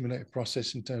simulated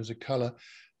process in terms of color.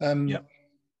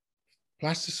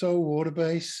 Plastisol,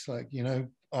 water-based,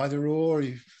 either or,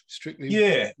 you strictly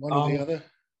one or the other?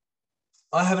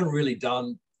 I haven't really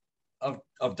done.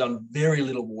 I've done very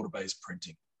little water-based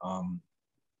printing.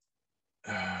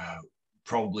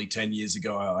 Probably 10 years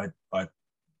ago, I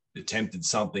attempted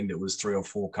something that was 3 or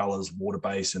 4 colors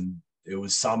water-based, and it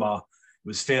was summer. It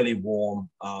was fairly warm.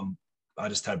 I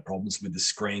just had problems with the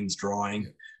screens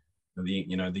drying, the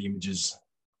images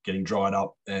getting dried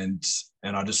up, and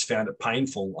I just found it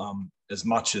painful. As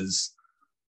much as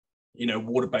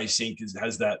water-based ink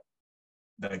has that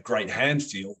great hand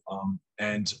feel,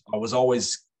 and I was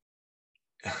always,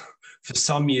 for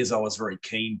some years, I was very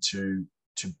keen to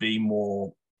be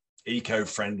more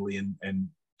eco-friendly and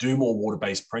do more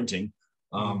water-based printing.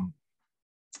 I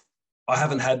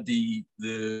haven't had the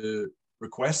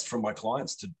request from my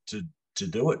clients to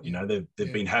do it.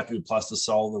 They've been happy with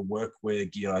Plastisol, the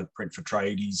workwear gear I print for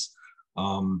tradies.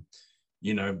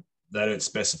 They don't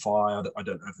specify. I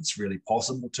don't know if it's really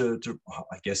possible to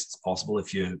I guess it's possible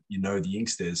if you know the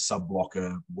inks. There's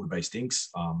sub-blocker water-based inks.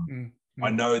 I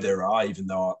know there are, even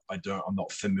though I'm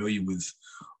not familiar with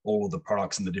all of the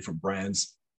products and the different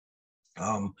brands.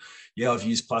 I've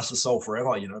used Plastisol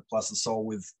forever. Plastisol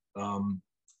with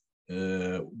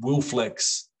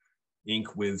Wilflex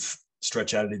ink with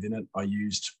stretch additive in it. I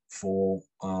used for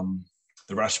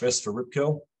the rash vest for rip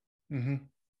curl.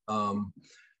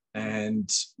 And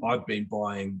I've been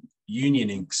buying Union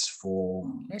inks for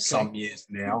some years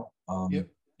now. I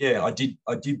did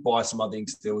buy some other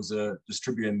inks. There was a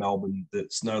distributor in Melbourne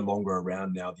that's no longer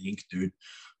around now, the Ink Dude,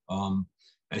 and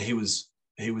he was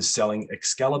selling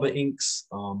Excalibur inks,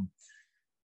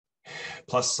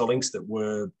 Plastisol inks that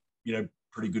were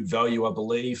pretty good value, I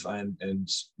believe, and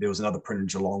there was another printer in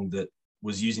Geelong that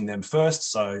was using them first,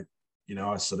 so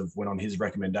I sort of went on his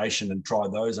recommendation and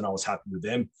tried those, and I was happy with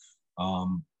them.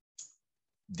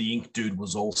 The Ink Dude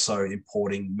was also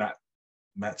importing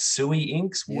Matsui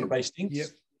inks, water-based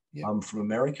inks, from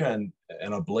America,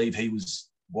 and I believe he was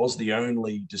the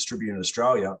only distributor in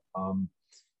Australia, and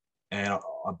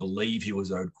I believe he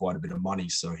was owed quite a bit of money,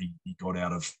 so he got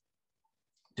out of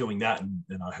doing that, and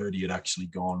I heard he had actually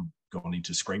gone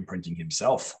into screen printing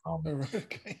himself. But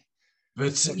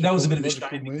that was a bit of a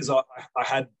shame because I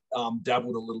had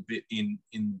dabbled a little bit in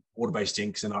water-based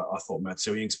inks, and I thought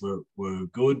Matsui inks were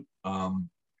good.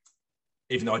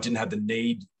 Even though I didn't have the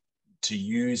need to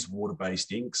use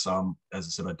water-based inks, as I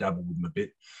said, I dabbled with them a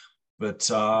bit. But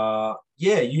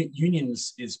Union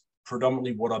is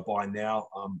predominantly what I buy now.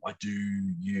 I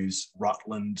do use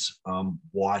Rutland,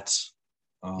 White. So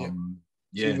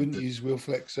you wouldn't use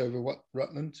Wilflex over what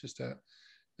Rutland? Just out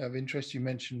of interest, you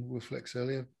mentioned Wilflex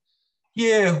earlier.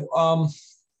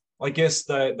 I guess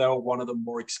they were one of the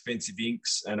more expensive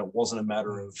inks, and it wasn't a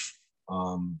matter of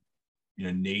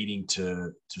needing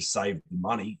to save the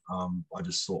money. I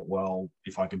just thought, well,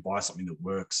 if I can buy something that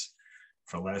works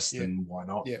for less, then why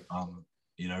not?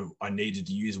 I needed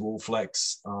to use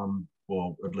Wilflex,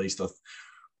 or at least it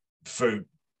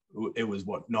was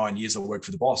 9 years I worked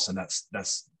for the boss, and that's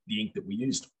the ink that we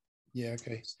used. Yeah,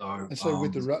 okay. So, And so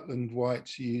with the Rutland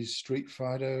whites, you use Street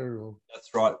Fighter or?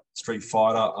 That's right, Street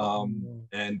Fighter,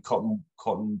 and cotton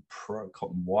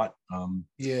white.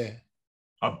 Yeah.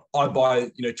 I buy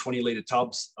 20-litre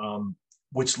tubs,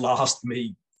 which last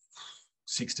me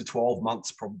 6 to 12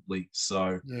 months probably.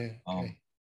 So yeah, okay.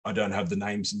 I don't have the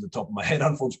names in the top of my head,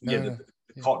 unfortunately. No,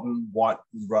 The cotton white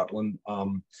Rutland,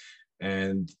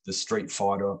 and the Street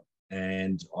Fighter,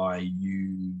 and I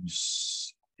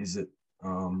use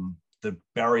the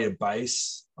barrier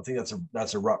base. I think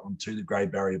that's a Rutland too, the grey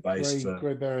barrier base.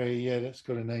 Grey barrier, yeah, that's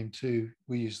got a name too.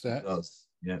 We use that. It does,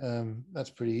 yeah.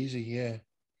 That's pretty easy, yeah.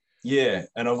 Yeah,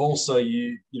 and I've also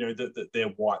they're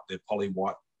white, they're poly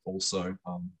white also.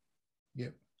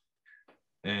 Yep.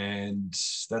 And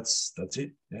that's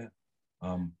it. Yeah.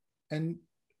 And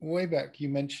way back, you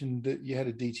mentioned that you had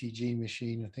a DTG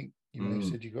machine. I think you may have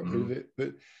said you got rid of it,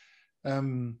 but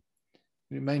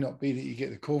it may not be that you get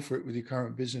the call for it with your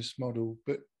current business model.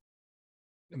 But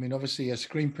I mean, obviously, as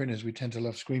screen printers, we tend to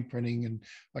love screen printing, and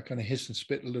I kind of hiss and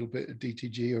spit a little bit at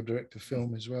DTG or direct to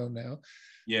film as well now.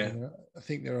 Yeah. I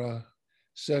think there are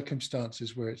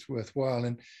circumstances where it's worthwhile.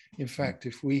 And in fact,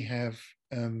 if we have,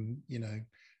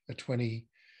 a 20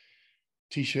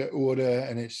 t-shirt order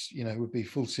and it's, would be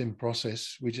full sim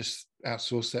process, we just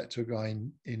outsource that to a guy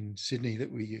in Sydney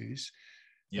that we use,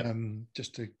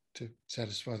 just to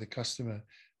satisfy the customer.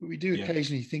 But we do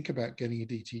occasionally think about getting a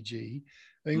DTG.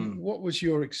 I mean, what was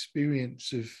your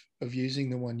experience of using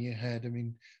the one you had? I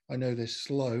mean, I know they're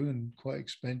slow and quite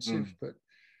expensive, but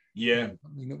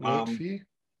something that worked for you?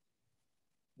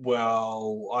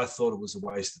 Well, I thought it was a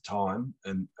waste of time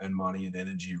and money and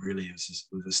energy. Really, it was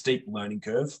a steep learning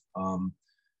curve.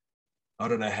 I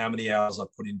don't know how many hours I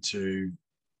put into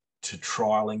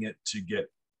trialing it to get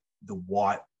the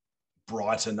white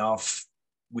bright enough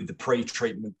with the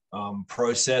pre-treatment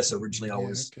process. Originally, I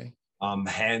was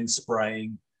hand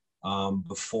spraying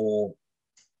before.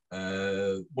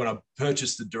 When I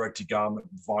purchased the direct-to-garment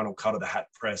vinyl cutter, the hat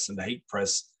press and the heat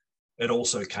press, it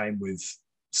also came with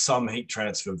some heat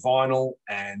transfer vinyl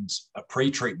and a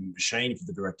pre-treatment machine for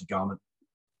the direct-to-garment.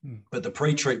 But the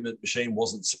pre-treatment machine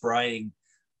wasn't spraying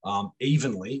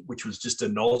evenly, which was just a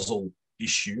nozzle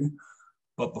issue.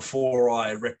 But before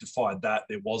I rectified that,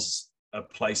 there was a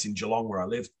place in Geelong where I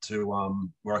lived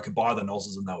where I could buy the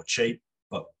nozzles and they were cheap.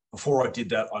 But before I did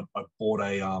that, I bought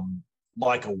a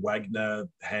Wagner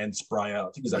hand sprayer.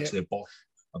 I think it was actually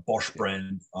a Bosch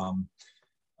brand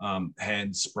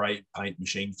hand spray paint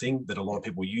machine thing that a lot of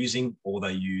people are using, or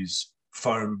they use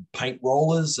foam paint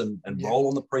rollers and roll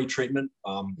on the pre-treatment.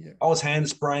 I was hand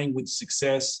spraying with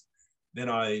success. Then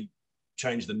I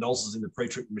changed the nozzles in the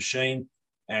pre-treatment machine,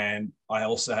 and I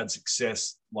also had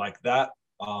success like that.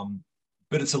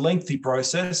 But it's a lengthy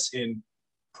process in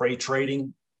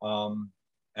pre-treating,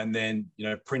 and then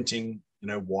printing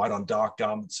white on dark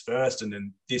garments first, and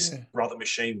then this brother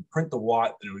machine would print the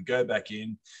white, then it would go back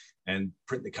in and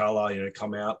print the color,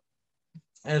 come out.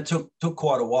 And it took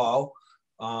quite a while.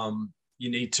 You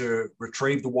need to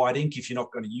retrieve the white ink if you're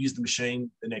not going to use the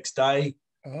machine the next day.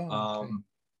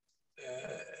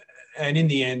 And in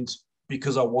the end,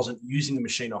 because I wasn't using the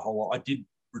machine a whole lot, I did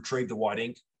retrieve the white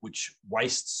ink, which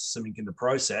wastes some ink in the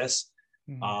process.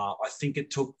 I think it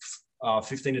took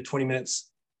 15 to 20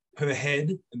 minutes per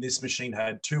head, and this machine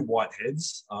had 2 white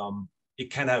heads.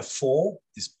 It can have 4,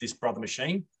 this brother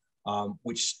machine,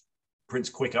 which prints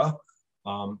quicker.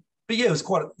 But yeah,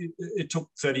 it took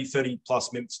 30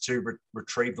 plus minutes to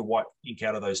retrieve the white ink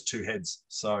out of those 2 heads.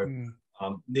 So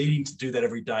needing to do that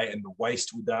every day, and the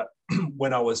waste with that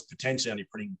when I was potentially only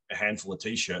printing a handful of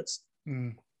t-shirts,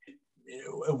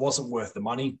 it wasn't worth the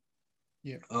money.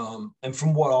 And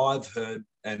from what I've heard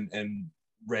and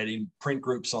read in print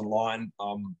groups online,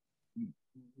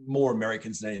 more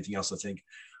Americans than anything else, I think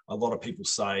a lot of people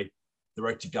say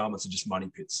direct garments are just money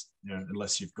pits.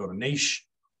 Unless you've got a niche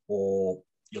or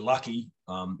you're lucky,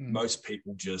 most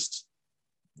people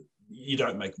you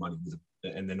don't make money with them,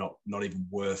 and they're not even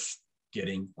worth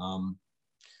getting.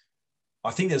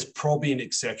 I think there's probably an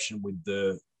exception with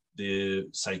the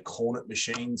say Cornet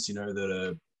machines, that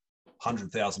are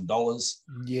 $100,000.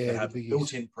 That have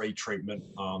built-in pre-treatment.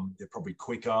 They're probably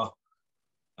quicker.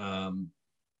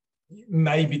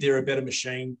 Maybe they're a better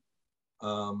machine,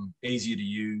 easier to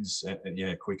use,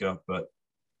 and quicker, but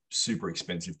super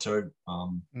expensive too.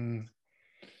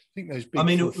 I think those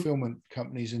big fulfillment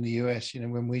companies in the US,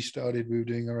 when we started, we were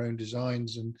doing our own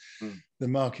designs, and the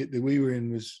market that we were in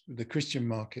was the Christian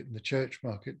market and the church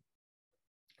market,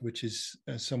 which is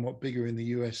somewhat bigger in the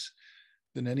US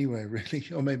than anywhere really,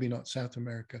 or maybe not South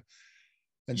America.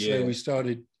 And so we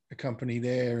started a company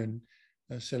there, and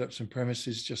set up some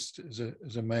premises just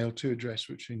as a mail to address,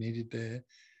 which we needed there.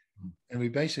 And we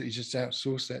basically just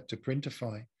outsourced that to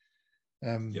Printify,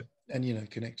 and, you know,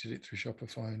 connected it through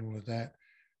Shopify and all of that.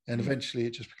 And eventually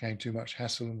it just became too much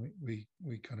hassle, and we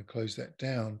kind of closed that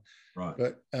down. Right.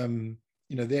 But,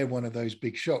 you know, they're one of those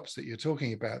big shops that you're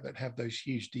talking about that have those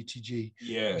huge DTG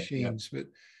machines. But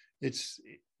I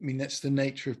mean, that's the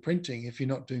nature of printing. If you're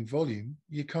not doing volume,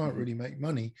 you can't really make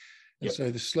money. And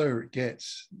so the slower it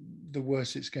gets, the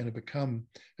worse it's going to become,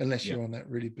 unless you're on that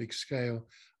really big scale.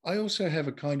 I also have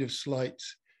a kind of slight,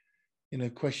 you know,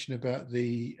 question about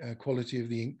the quality of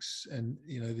the inks and,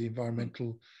 you know, the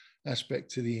environmental aspect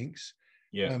to the inks.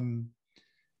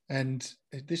 And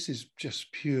this is just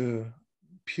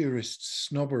purist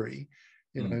snobbery,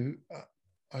 you know.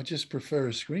 I just prefer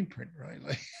a screen print, right?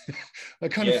 Like, I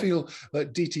kind of feel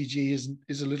like DTG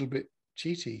is a little bit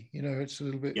cheaty, you know. It's a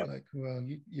little bit like, well,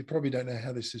 you probably don't know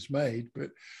how this is made, but,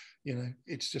 you know,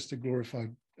 it's just a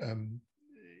glorified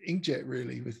inkjet,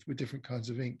 really, with different kinds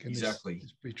of ink and this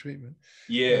pretreatment.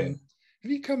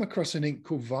 Have you come across an ink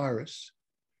called Virus?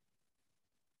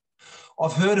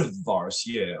 I've heard of Virus.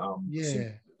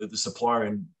 The supplier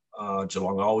in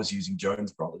Geelong, I was using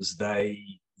Jones Brothers. They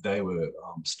were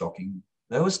stocking.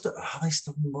 Are they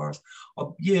stocking Virus?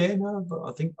 But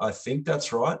I think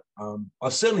that's right.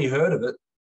 I've certainly heard of it.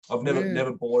 I've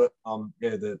never bought it.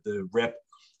 The rep,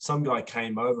 some guy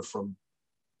came over from.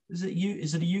 Is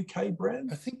it a UK brand?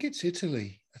 I think it's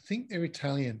Italy. I think they're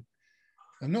Italian.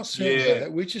 I'm not certain about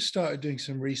that. We just started doing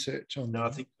some research on them. I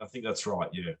think that's right.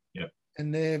 Yeah.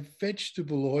 And they're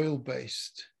vegetable oil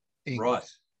based inks. Right.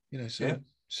 You know, so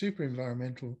super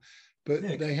environmental. But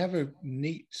they have a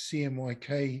neat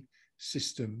CMYK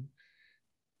system,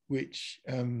 which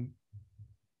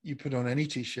you put on any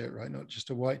t-shirt, right? Not just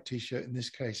a white t-shirt in this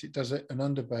case. It does an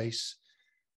underbase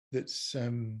that's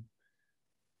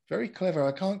very clever.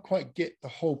 I can't quite get the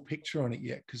whole picture on it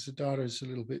yet because the data is a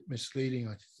little bit misleading,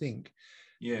 I think.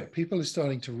 Yeah. But people are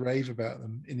starting to rave about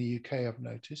them in the UK, I've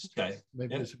noticed. Okay.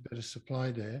 Maybe there's a better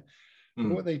supply there. But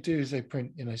what they do is they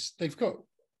print, you know, they've got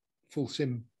full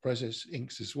sim process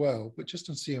inks as well, but just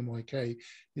on CMYK,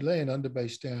 you lay an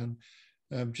underbase down,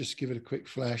 just give it a quick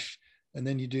flash, and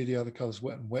then you do the other colors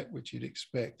wet and wet, which you'd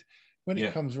expect. When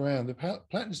it comes around, the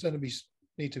platinums don't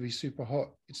need to be super hot.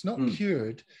 It's not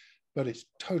cured, but it's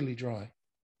totally dry.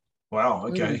 Wow.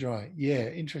 Okay. Totally dry. Yeah.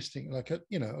 Interesting. Like,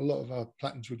 you know, a lot of our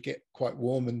platins would get quite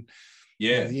warm, and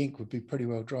you know, the ink would be pretty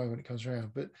well dry when it comes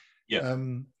around. But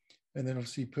and then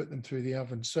obviously put them through the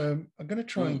oven. So I'm going to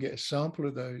try and get a sample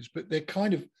of those, but they're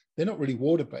not really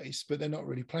water based, but they're not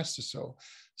really plastisol.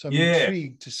 So I'm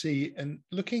intrigued to see, and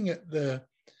looking at the,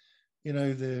 you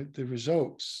know, the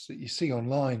results that you see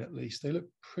online, at least they look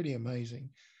pretty amazing.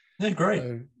 They're great.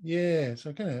 So, so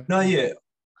I'm going to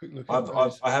quick look at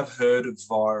those. I have heard of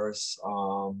Virus.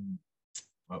 I'm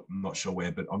not sure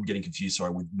where, but I'm getting confused.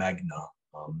 Sorry, with Magna.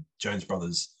 Jones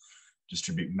Brothers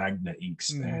distribute Magna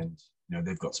inks, and you know,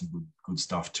 they've got some good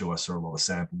stuff too. I saw a lot of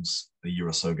samples a year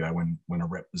or so ago when a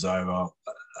rep was over.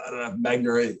 I don't know,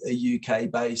 Magna are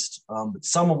UK based, but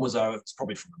someone was over. It's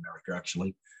probably from America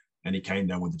actually, and he came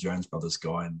down with the Jones Brothers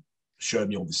guy and showed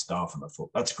me all this stuff, and I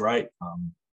thought that's great.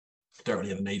 Don't really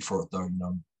have a need for it though.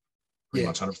 Pretty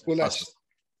much 100%. Well,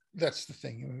 that's the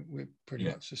thing. We're pretty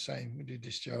much the same. We do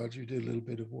discharge. We do a little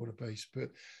bit of water based, but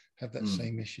have that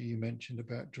same issue you mentioned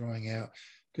about drying out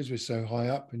because we're so high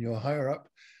up, and you're higher up.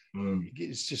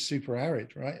 It's just super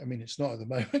arid, right? I mean, it's not at the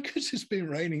moment because it's been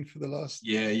raining for the last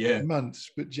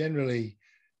months, but generally,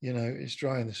 you know, it's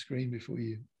dry on the screen before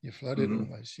you're flooded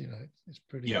almost. You know, it's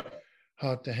pretty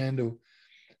hard to handle.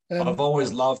 I've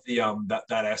always loved the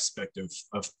that aspect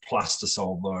of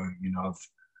plastisol, though. You know,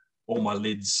 all my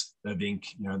lids of ink,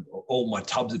 you know, all my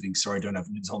tubs of ink, sorry, don't have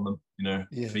lids on them. You know,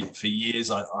 for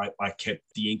years I kept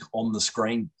the ink on the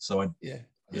screen, so I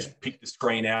just picked the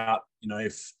screen out. You know,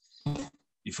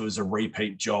 if it was a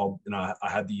repeat job and I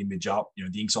had the image up, you know,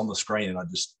 the ink's on the screen and I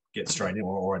just get straight in,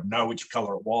 or I'd know which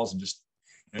color it was and just,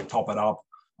 you know, top it up.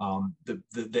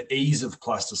 The ease of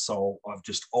plastisol I've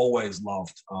just always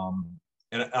loved.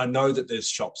 And I know that there's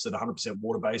shops that are 100%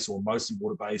 water-based or mostly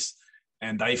water-based,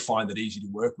 and they find it easy to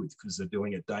work with because they're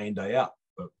doing it day in, day out.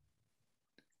 But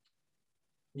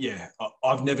yeah,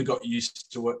 I've never got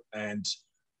used to it, and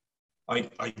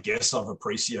I guess I've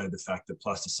appreciated the fact that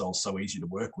plastisol is so easy to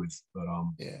work with. But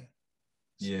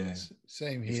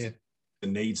same here. If the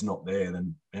need's not there,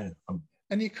 then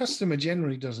and your customer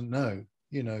generally doesn't know.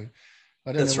 You know,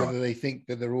 I don't know whether they think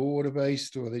that they're all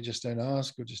water-based or they just don't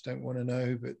ask or just don't want to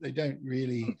know, but they don't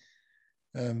really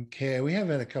care. We have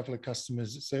had a couple of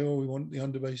customers that say, "Oh, we want the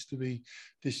underbase to be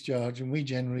discharged," and we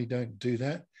generally don't do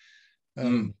that.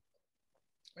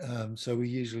 So we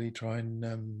usually try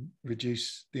and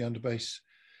reduce the underbase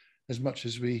as much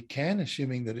as we can,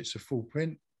 assuming that it's a full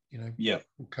print,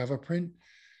 full cover print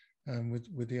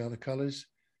with the other colors.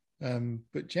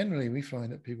 But generally, we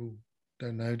find that people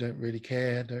don't know, don't really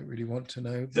care, don't really want to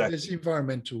know. But there's the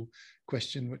environmental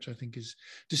question, which I think is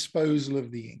disposal of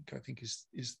the ink. I think is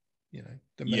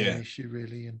the main issue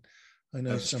really. And I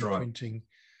know some printing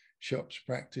shops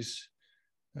practice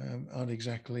aren't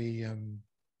exactly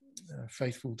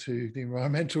faithful to the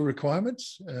environmental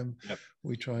requirements.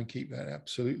 We try and keep that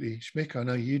absolutely schmick. I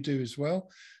know you do as well.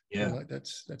 Yeah, like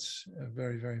that's a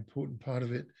very, very important part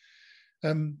of it.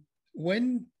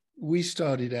 When we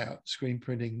started out screen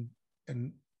printing,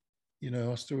 and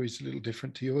our story is a little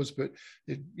different to yours, but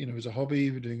it was a hobby.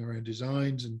 We're doing our own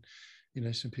designs, and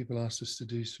some people asked us to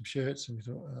do some shirts, and we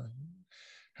thought,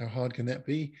 how hard can that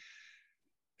be?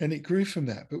 And it grew from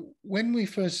that. But when we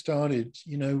first started,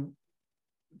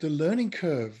 the learning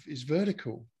curve is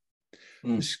vertical.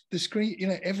 The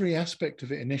screen, every aspect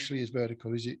of it initially is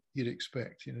vertical, as you'd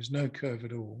expect. There's no curve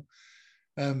at all.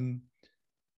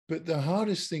 But the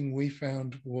hardest thing we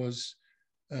found was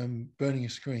burning a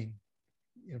screen,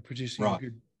 producing a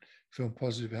good film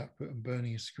positive output and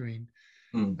burning a screen.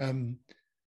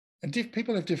 And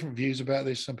people have different views about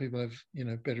this. Some people have,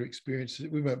 better experiences.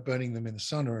 We weren't burning them in the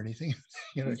sun or anything.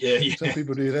 Some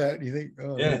people do that, and you think,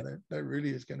 that really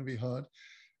is going to be hard.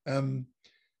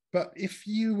 But if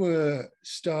you were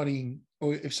starting,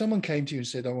 or if someone came to you and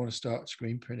said, I want to start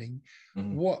screen printing,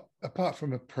 what, apart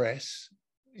from a press,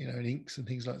 and inks and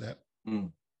things like that,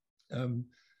 and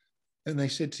they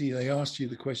said to you, they asked you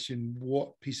the question,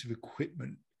 what piece of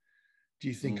equipment do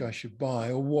you think I should buy,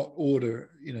 or what order,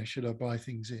 should I buy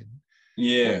things in?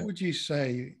 What would you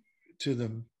say to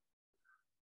them?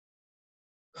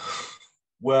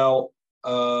 Well,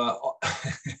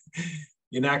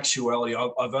 in actuality,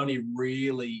 I've only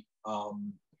really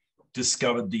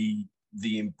discovered the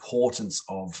importance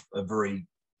of a very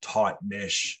tight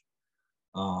mesh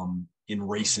in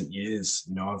recent years.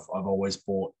 I've always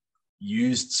bought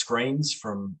used screens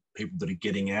from people that are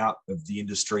getting out of the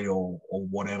industry or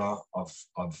whatever.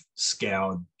 I've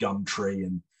scoured Gumtree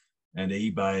and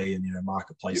eBay and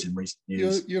Marketplace in recent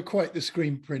years. You're quite the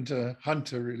screen printer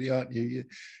hunter, really, aren't you?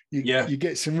 You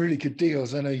get some really good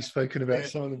deals. I know you've spoken about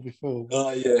some of them before.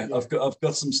 I've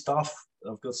got some stuff.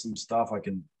 I've got some stuff I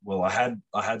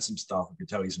had some stuff. I could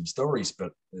tell you some stories,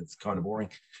 but it's kind of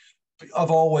boring.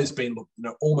 I've always been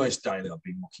looking, almost daily, I've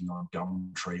been looking on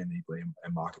Gumtree and eBay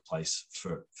and Marketplace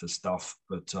for stuff.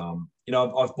 But,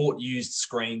 I've bought used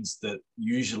screens that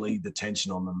usually the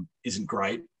tension on them isn't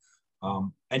great.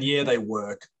 And they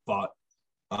work, but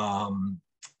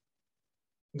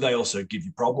they also give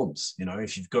you problems.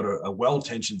 If you've got a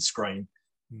well-tensioned screen,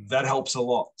 that helps a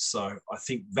lot. So I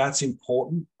think that's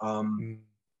important. And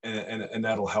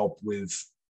that'll help with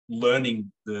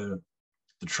learning the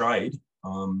trade.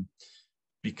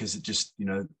 Because it just,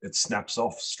 it snaps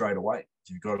off straight away. If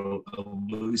you've got a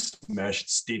loose mesh, it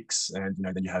sticks, and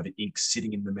then you have ink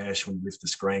sitting in the mesh when you lift the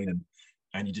screen,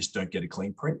 and you just don't get a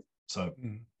clean print. So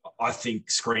I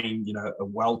think screen, a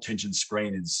well-tensioned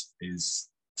screen is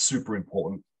super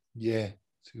important. Yeah,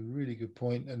 it's a really good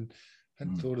point, and I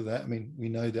hadn't thought of that. I mean, we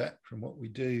know that from what we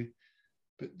do,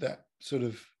 but that sort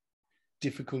of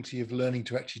difficulty of learning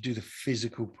to actually do the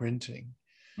physical printing.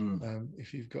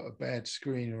 If you've got a bad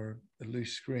screen or a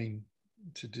loose screen,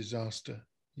 it's a disaster.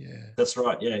 Yeah, that's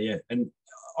right. Yeah. And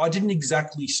I didn't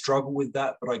exactly struggle with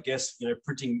that, but I guess,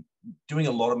 doing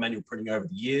a lot of manual printing over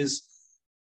the years,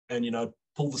 and,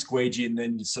 pull the squeegee and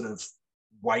then you sort of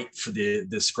wait for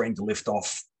the screen to lift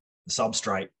off the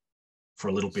substrate for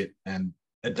a little bit. And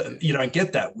you don't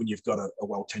get that when you've got a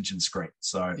well-tensioned screen.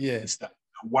 So it's that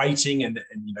waiting and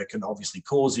can obviously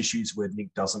cause issues where the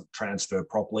ink doesn't transfer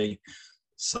properly.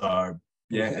 So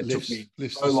it took me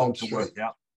so long to work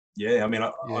out. Yeah, I mean,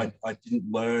 I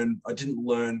didn't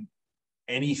learn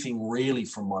anything really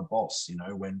from my boss.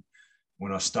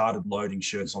 When I started loading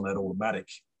shirts on that automatic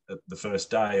at the first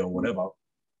day or whatever,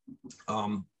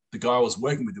 the guy I was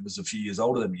working with, who was a few years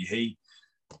older than me,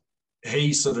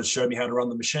 he sort of showed me how to run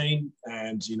the machine,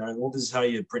 and this is how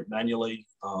you print manually.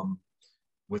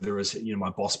 Whether it was, my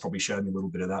boss probably showed me a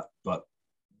little bit of that, but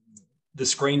the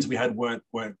screens we had weren't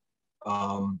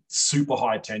super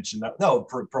high tension. They were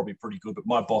probably pretty good, but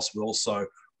my boss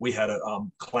we had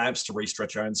clamps to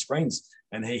re-stretch our own screens,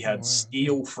 and he had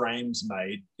steel frames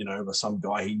made, by some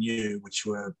guy he knew, which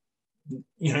were,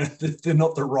 they're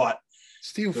not the right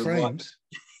steel frames.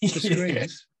 Right. The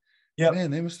screens. Yeah, man,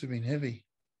 they must have been heavy.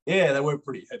 Yeah, they were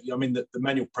pretty heavy. I mean, the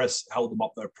manual press held them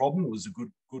up no problem. It was a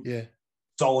good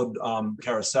solid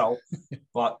carousel.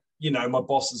 But, my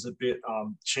boss is a bit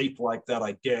cheap like that,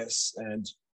 I guess.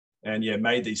 And yeah,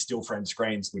 made these steel frame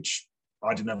screens, which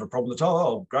I didn't have a problem at all.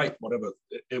 Oh, great, whatever,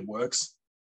 it works.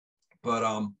 But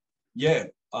I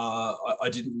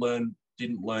didn't learn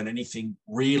anything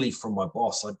really from my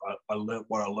boss. I learned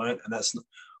what I learned, and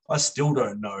I still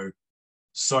don't know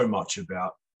so much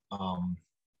about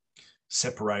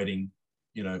separating,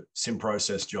 sim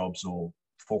process jobs or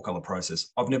 4-color process.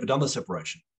 I've never done the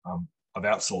separation. I've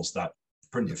outsourced that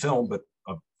print and film, but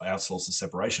I've outsourced the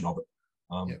separation of it.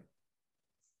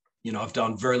 I've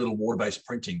done very little water-based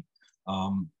printing,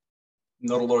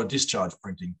 not a lot of discharge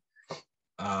printing.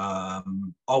 I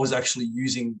was actually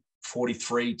using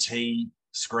 43T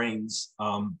screens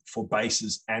for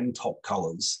bases and top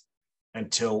colors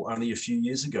until only a few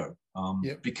years ago,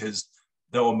 because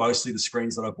they were mostly the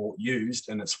screens that I bought used,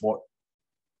 and it's what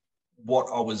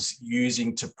I was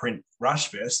using to print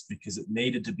Rush Vest, because it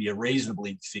needed to be a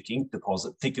reasonably thick ink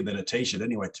deposit, thicker than a t-shirt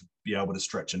anyway, to be able to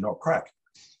stretch and not crack.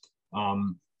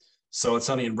 So it's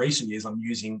only in recent years I'm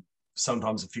using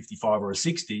sometimes a 55 or a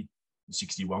 60,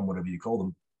 61, whatever you call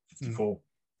them, 54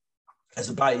 as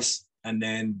a base, and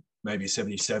then maybe a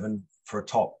 77 for a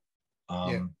top.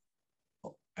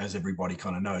 As everybody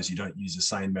kind of knows, you don't use the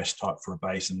same mesh type for a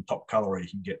base and top color. You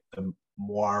can get the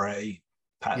moire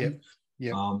pattern.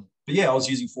 But yeah, I was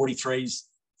using 43s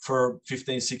for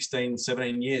 15, 16,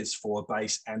 17 years for a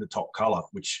base and a top color,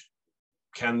 which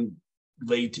can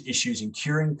lead to issues in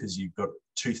curing because you've got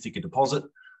too thick a deposit.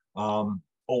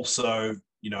 Also,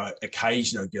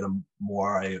 occasionally get a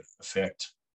moire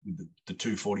effect with the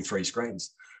 243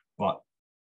 screens. But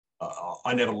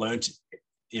I never learned,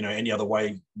 any other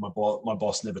way. My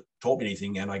boss never taught me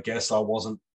anything, and I guess I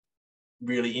wasn't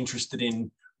really interested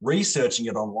in researching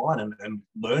it online and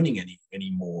learning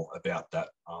any more about that.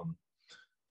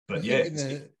 But yeah,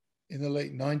 in the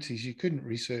late 90s, you couldn't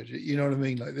research it. You know what I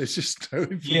mean? Like, there's just no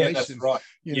information. Yeah, that's right.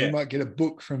 You might get a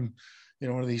book from,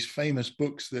 one of these famous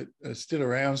books that are still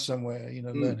around somewhere,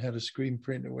 learn how to screen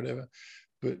print or whatever.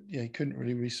 But you couldn't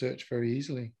really research very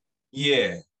easily.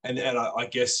 Yeah. And I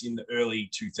guess in the early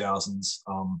 2000s,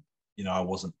 I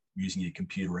wasn't using a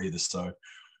computer either. So,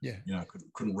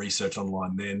 couldn't research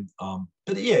online then.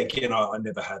 But yeah, again, I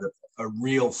never had a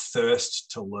real thirst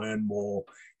to learn more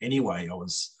anyway. I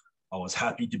was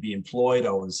happy to be employed.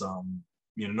 I was,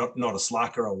 not a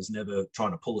slacker. I was never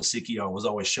trying to pull a sickie. I was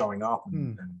always showing up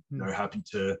and happy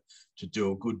to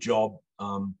do a good job.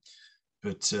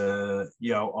 But I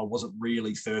wasn't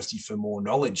really thirsty for more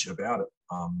knowledge about it.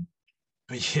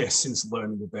 But yeah, since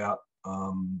learning about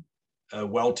a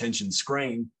well-tensioned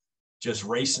screen just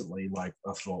recently, like,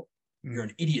 I thought, you're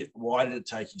an idiot. Why did it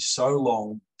take you so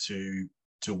long to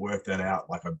work that out?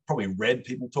 Like, I probably read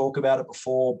people talk about it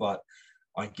before, but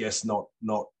I guess not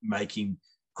making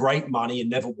great money and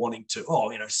never wanting to,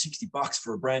 $60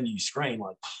 for a brand new screen.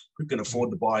 Like, who can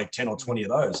afford to buy 10 or 20 of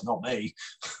those? Not me.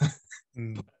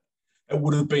 It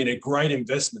would have been a great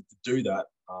investment to do that,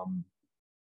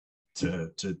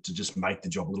 to just make the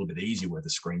job a little bit easier, where the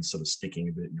screen's sort of sticking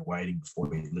a bit and you're waiting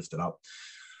before you lift it up.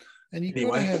 And you've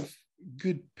got to have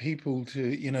good people to,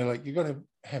 you've got to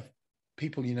have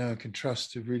people can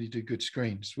trust to really do good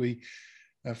screens. We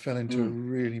fell into a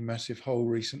really massive hole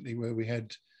recently where we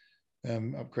had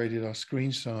upgraded our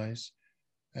screen size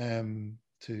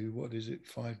to, what is it,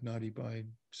 590 by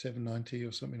 790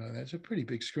 or something like that. It's a pretty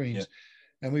big screens. Yeah.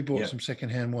 And we bought some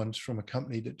secondhand ones from a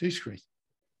company that do screens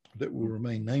that will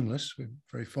remain nameless. We're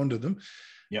very fond of them.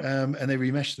 And they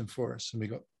remeshed them for us. And we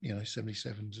got,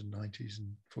 77s and 90s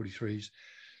and 43s.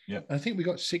 And I think we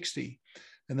got 60.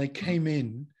 And they came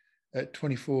in at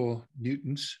 24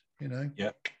 newtons,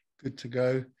 good to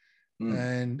go.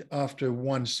 And after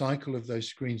one cycle of those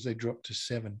screens, they dropped to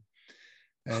 7.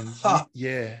 And What?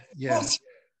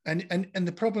 And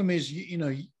the problem is,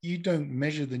 you don't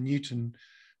measure the Newton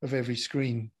of every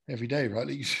screen every day, right?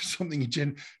 Like, something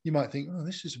you might think, oh,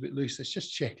 this is a bit loose, let's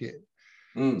just check it.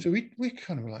 So we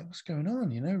kind of were like, what's going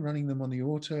on? Running them on the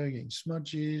auto, getting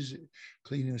smudges,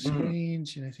 cleaning the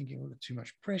screens, thinking, well, too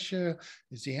much pressure,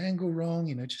 is the angle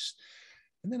wrong, and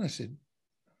then I said,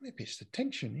 maybe it's the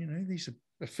tension, these are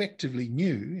effectively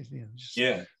new,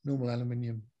 normal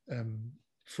aluminium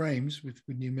frames with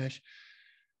new mesh.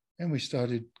 And we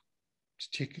started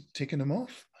ticking them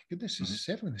off. This is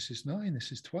 7, this is 9,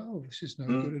 this is 12, this is no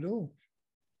good at all.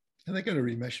 And they're going to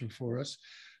remesh them for us.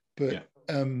 But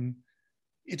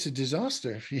it's a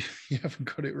disaster if you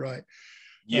haven't got it right.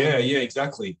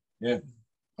 Exactly. Yeah.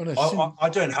 I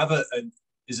don't have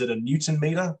is it a Newton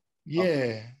meter?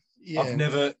 Yeah. I've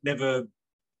never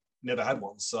had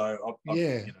one. So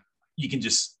you can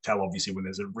just tell obviously when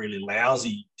there's a really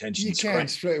lousy tension You screen. can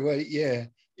straight away, yeah.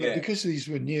 But Yeah. because these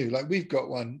were new, like we've got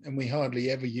one and we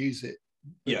hardly ever use it.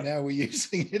 But now we're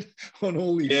using it on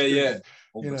all these screens,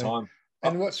 all the time.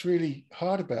 And what's really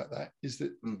hard about that is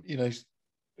that,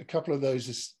 a couple of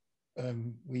those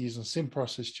we use on sim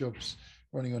process jobs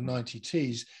running on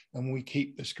 90Ts, and we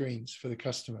keep the screens for the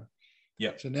customer.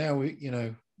 Yeah. So now we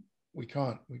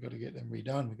can't. We've got to get them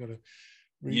redone. We've got to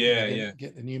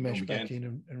get the new mesh back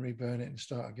in and reburn it and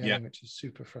start again, which is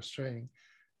super frustrating.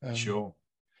 Sure.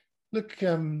 Look,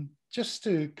 just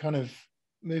to kind of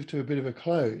move to a bit of a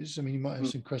close. I mean, you might have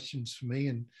some questions for me,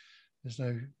 and there's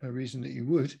no reason that you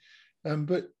would.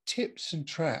 But tips and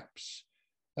traps,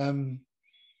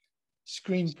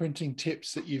 screen printing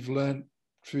tips that you've learned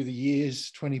through the years,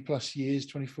 20 plus years,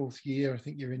 24th year, I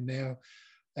think you're in now,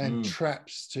 and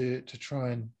traps to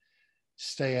try and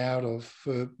stay out of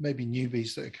for maybe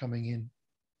newbies that are coming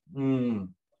in.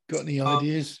 Got any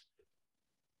ideas?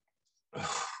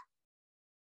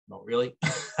 Not really.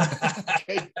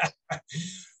 Okay.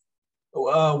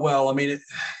 Well, I mean,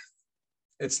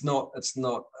 it's not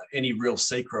any real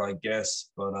secret, I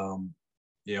guess. But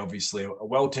obviously, a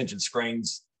well-tensioned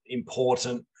screen's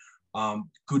important. A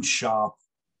good sharp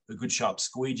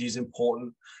squeegee is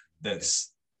important.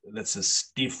 That's a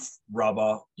stiff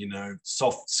rubber.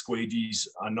 Soft squeegees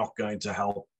are not going to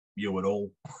help you at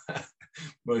all.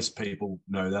 Most people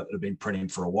know that have been printing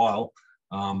for a while.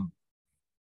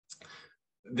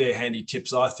 They're handy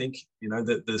tips, I think.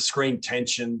 That the screen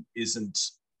tension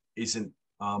isn't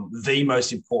the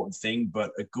most important thing,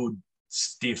 but a good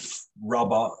stiff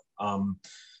rubber,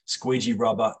 squeegee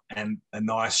rubber, and a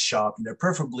nice sharp,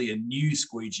 preferably a new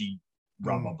squeegee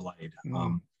rubber blade,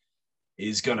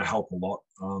 is going to help a lot.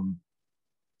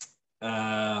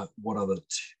 What other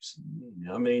tips?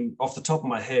 I mean, off the top of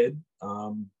my head,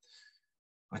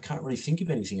 I can't really think of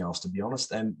anything else, to be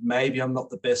honest. And maybe I'm not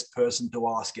the best person to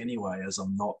ask anyway, as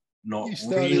I'm not you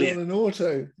started really on an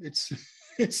auto. It's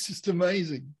just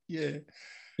amazing. Yeah.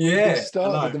 Yeah.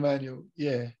 Start with the manual.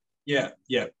 Yeah. Yeah.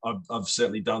 I've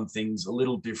certainly done things a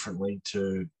little differently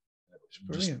to. It's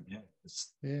brilliant.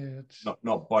 It's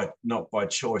not by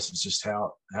choice. It's just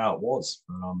how it was.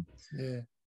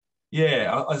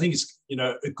 I think it's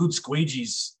a good squeegee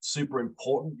is super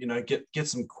important. Get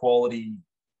some quality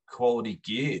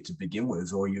gear to begin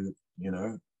with, or you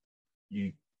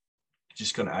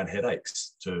just going to add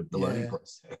headaches to the learning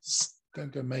process.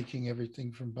 Don't go making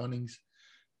everything from Bunnings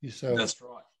yourself. That's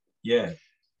right. Yeah.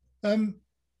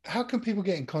 How can people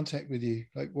get in contact with you?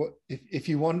 Like, what if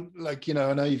you want? Like,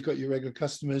 I know you've got your regular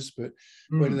customers, but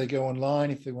where do they go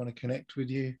online if they want to connect with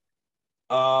you?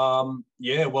 Well,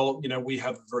 we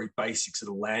have a very basic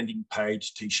sort of landing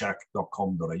page,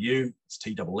 tshack.com.au. It's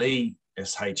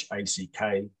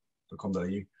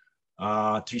TEESHACK.com.au.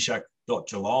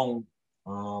 tshack.geelong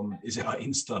is our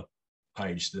Insta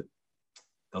page that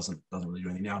doesn't really do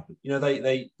anything now, but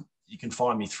you can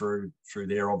find me through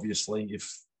there, obviously,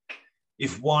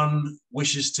 if one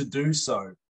wishes to do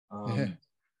so. But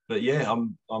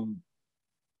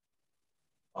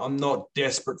I'm not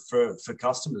desperate for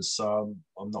customers, so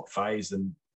I'm not phased,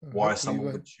 and why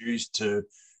someone would choose to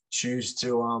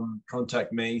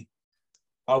contact me,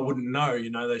 I wouldn't know.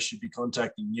 They should be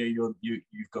contacting you.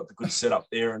 You've got the good setup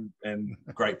there and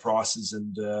great prices,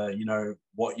 and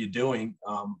what you're doing.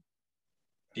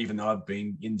 Even though I've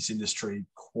been in this industry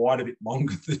quite a bit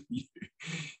longer than you.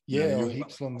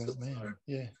 Heaps longer, man.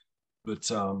 Yeah.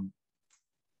 But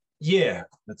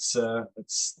that's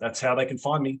how they can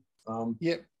find me.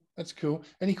 That's cool.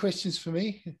 Any questions for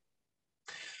me?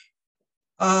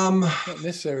 Not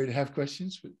necessary to have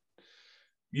questions, but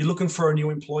you looking for a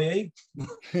new employee?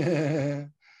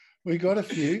 We got a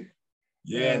few.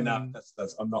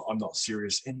 That's I'm not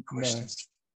serious. Any questions?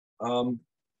 No.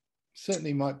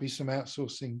 Certainly might be some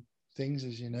outsourcing things,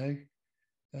 as you know.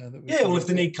 If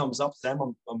the need comes up,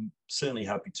 Sam, I'm certainly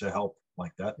happy to help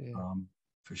like that.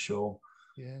 For sure.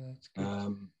 Yeah, that's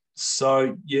good.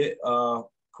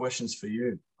 Questions for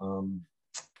you.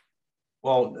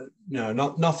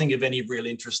 Nothing of any real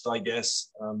interest, I guess.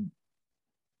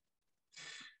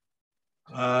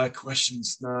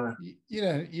 Questions? No. You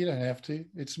don't have to.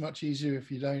 It's much easier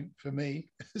if you don't. For me.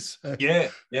 So.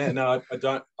 No, I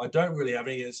don't really have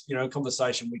any. It's a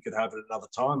conversation we could have at another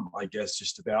time, I guess,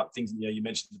 just about things. You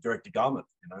mentioned the direct to garment.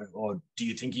 Or do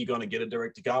you think you're going to get a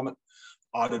direct to garment?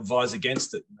 I'd advise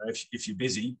against it. If you're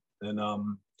busy, then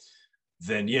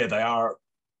they are.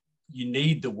 You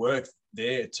need the work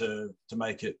there to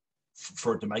make it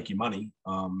for it to make you money.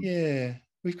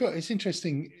 It's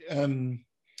interesting.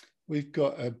 We've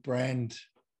got a brand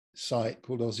site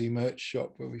called Aussie Merch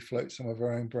Shop, where we float some of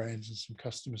our own brands and some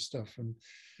customer stuff. And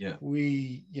Yeah.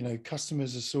 we,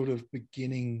 customers are sort of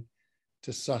beginning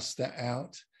to suss that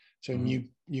out. So new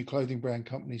clothing brand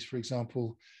companies, for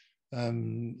example,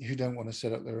 who don't want to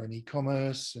set up their own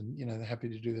e-commerce, and they're happy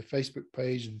to do their Facebook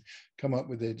page and come up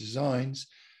with their designs.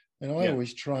 And I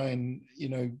always try and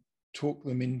talk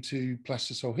them into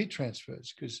plastisol heat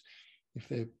transfers, because if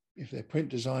their print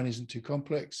design isn't too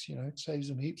complex, it saves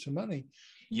them heaps of money.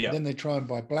 Yeah. Then they try and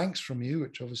buy blanks from you,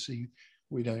 which obviously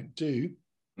we don't do.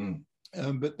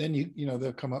 But then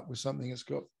they'll come up with something that's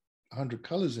got 100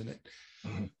 colors in it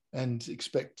and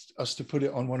expect us to put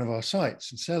it on one of our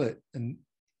sites and sell it. And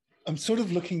I'm sort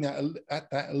of looking at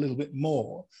that a little bit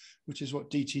more, which is what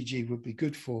DTG would be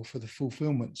good for the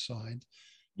fulfillment side.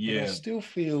 Yeah. But I still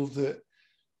feel that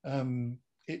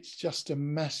it's just a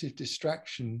massive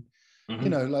distraction.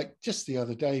 Like just the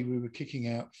other day, we were kicking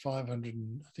out 500,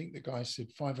 I think the guy said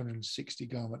 560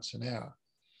 garments an hour.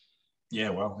 Yeah,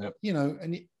 well, and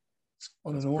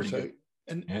on an auto,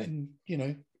 and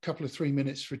a couple of 3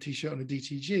 minutes for a t-shirt on a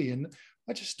DTG. And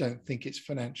I just don't think it's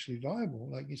financially viable.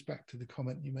 Like, it's back to the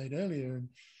comment you made earlier.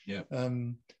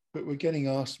 And but we're getting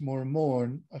asked more and more,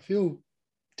 and I feel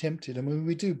tempted. I mean,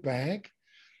 we do bag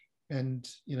and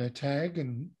tag,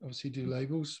 and obviously do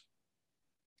labels,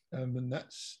 and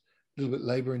that's a little bit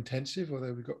labor intensive,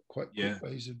 although we've got quite quick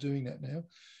ways of doing that now.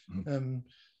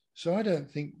 So I don't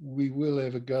think we will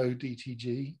ever go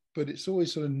DTG, but it's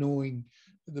always sort of gnawing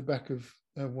at the back of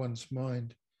one's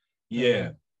mind.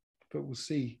 But we'll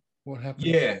see what happens.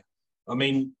 Yeah, I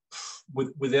mean,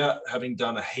 without having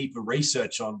done a heap of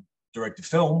research on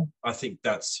direct-to-film, I think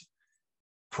that's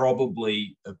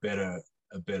probably a better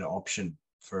option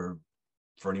for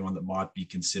anyone that might be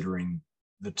considering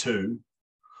the two.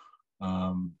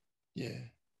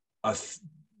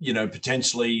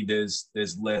 Potentially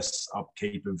there's less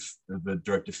upkeep of a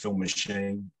direct-to-film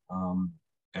machine,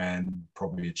 and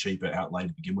probably a cheaper outlay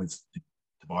to begin with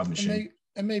to buy the machine.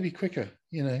 And maybe quicker,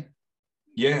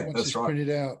 Yeah, once that's it's right. printed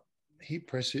out, heat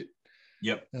press it.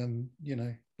 Yep.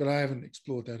 But I haven't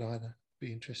explored that either.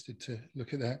 Be interested to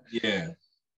look at that. Yeah.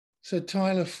 So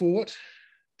Tyler Fort,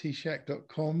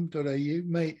 tshack.com.au.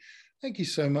 Mate, thank you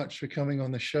so much for coming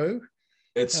on the show.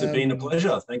 It's been a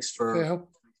pleasure. Thanks for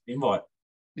the invite.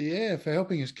 Yeah, for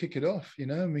helping us kick it off. I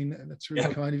mean, that's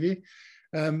really kind of you.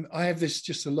 I have this,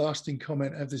 just a lasting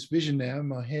comment, I have this vision now in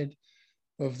my head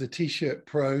of the T-shirt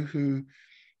pro who,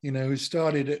 who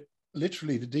started at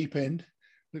literally the deep end.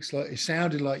 It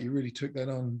sounded like you really took that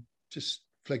on just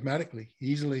phlegmatically,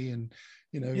 easily, and,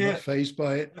 not fazed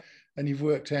by it. And you've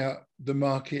worked out the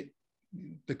market,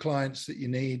 the clients that you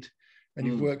need, and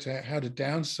you've worked out how to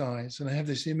downsize. And I have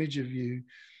this image of you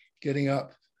getting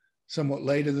up somewhat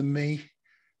later than me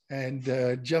and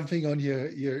jumping on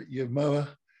your mower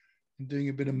and doing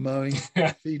a bit of mowing,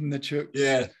 feeding the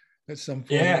chooks at some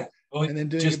point, and then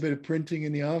doing a bit of printing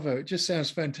in the Arvo. It just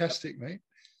sounds fantastic, mate.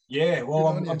 Yeah, well,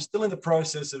 I'm still in the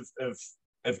process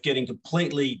of getting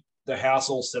completely the house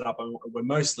all set up, and we're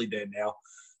mostly there now.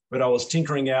 But I was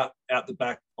tinkering out the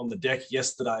back on the deck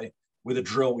yesterday with a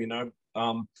drill,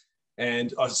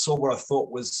 and I saw what I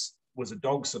thought was a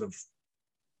dog sort of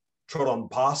trot on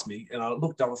past me, and I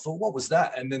looked up and thought, what was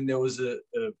that? And then there was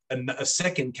a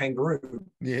second kangaroo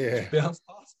bounced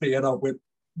past me, and I went,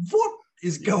 what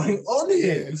is going on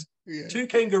here? There's two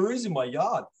kangaroos in my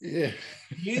yard. I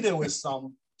knew there was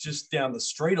some just down the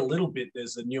street a little bit.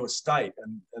 There's a new estate,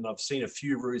 and I've seen a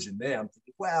few roos in there. I'm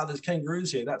thinking, wow, there's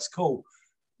kangaroos here. That's cool.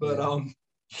 But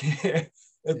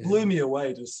it blew me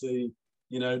away to see,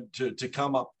 to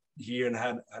come up here and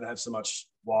have so much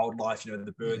wildlife,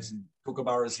 the birds and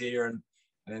kookaburras here,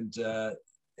 and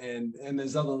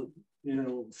there's other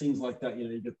things like that.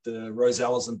 You get the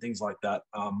rosellas and things like that.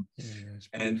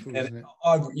 And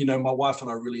I, my wife and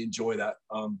I really enjoy that.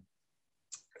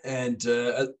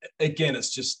 Again,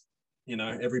 it's just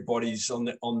everybody's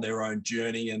on their own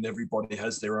journey, and everybody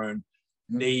has their own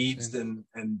needs and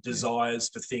desires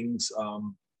for things.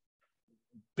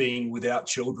 Being without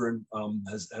children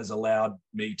has allowed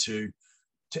me to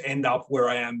end up where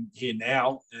I am here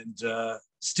now, and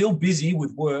still busy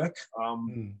with work,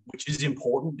 which is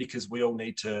important because we all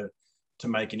need to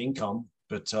make an income.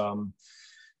 But I'm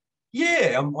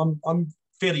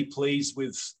fairly pleased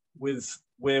with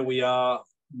where we are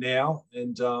now,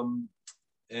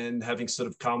 and having sort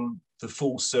of come to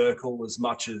full circle, as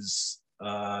much as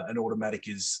an automatic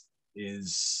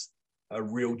is a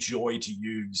real joy to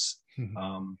use,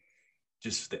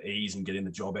 just for the ease and getting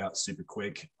the job out super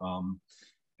quick,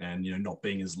 and not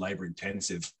being as labor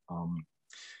intensive.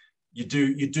 You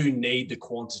do need the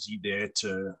quantity there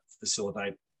to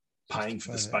facilitate paying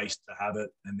for the space to have it,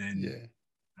 and then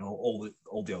all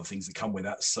the other things that come with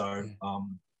that. So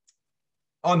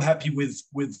I'm happy with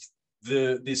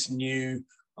this new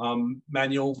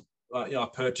manual. I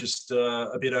purchased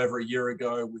a bit over a year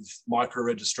ago with micro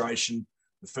registration.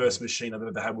 The first machine I've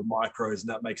ever had with micros, and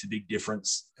that makes a big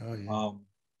difference. Oh yeah.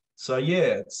 So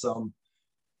yeah,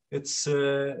 it's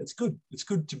good. It's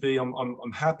good to be.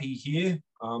 I'm happy here,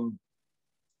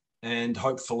 and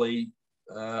hopefully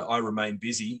I remain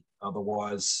busy.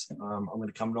 Otherwise, I'm going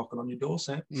to come knocking on your door,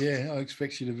 Sam. Yeah, I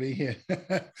expect you to be here.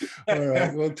 All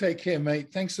right. Well, take care,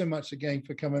 mate. Thanks so much again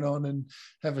for coming on, and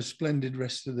have a splendid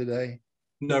rest of the day.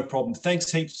 No problem.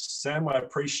 Thanks heaps, Sam. I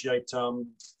appreciate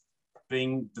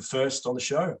being the first on the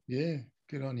show. Yeah,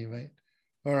 good on you, mate.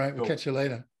 All right, we'll catch you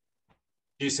later.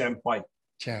 See you, Sam. Bye.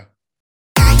 Ciao.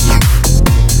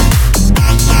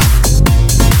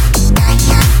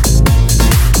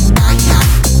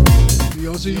 The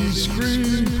Aussie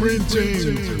Screen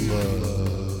Printing Club.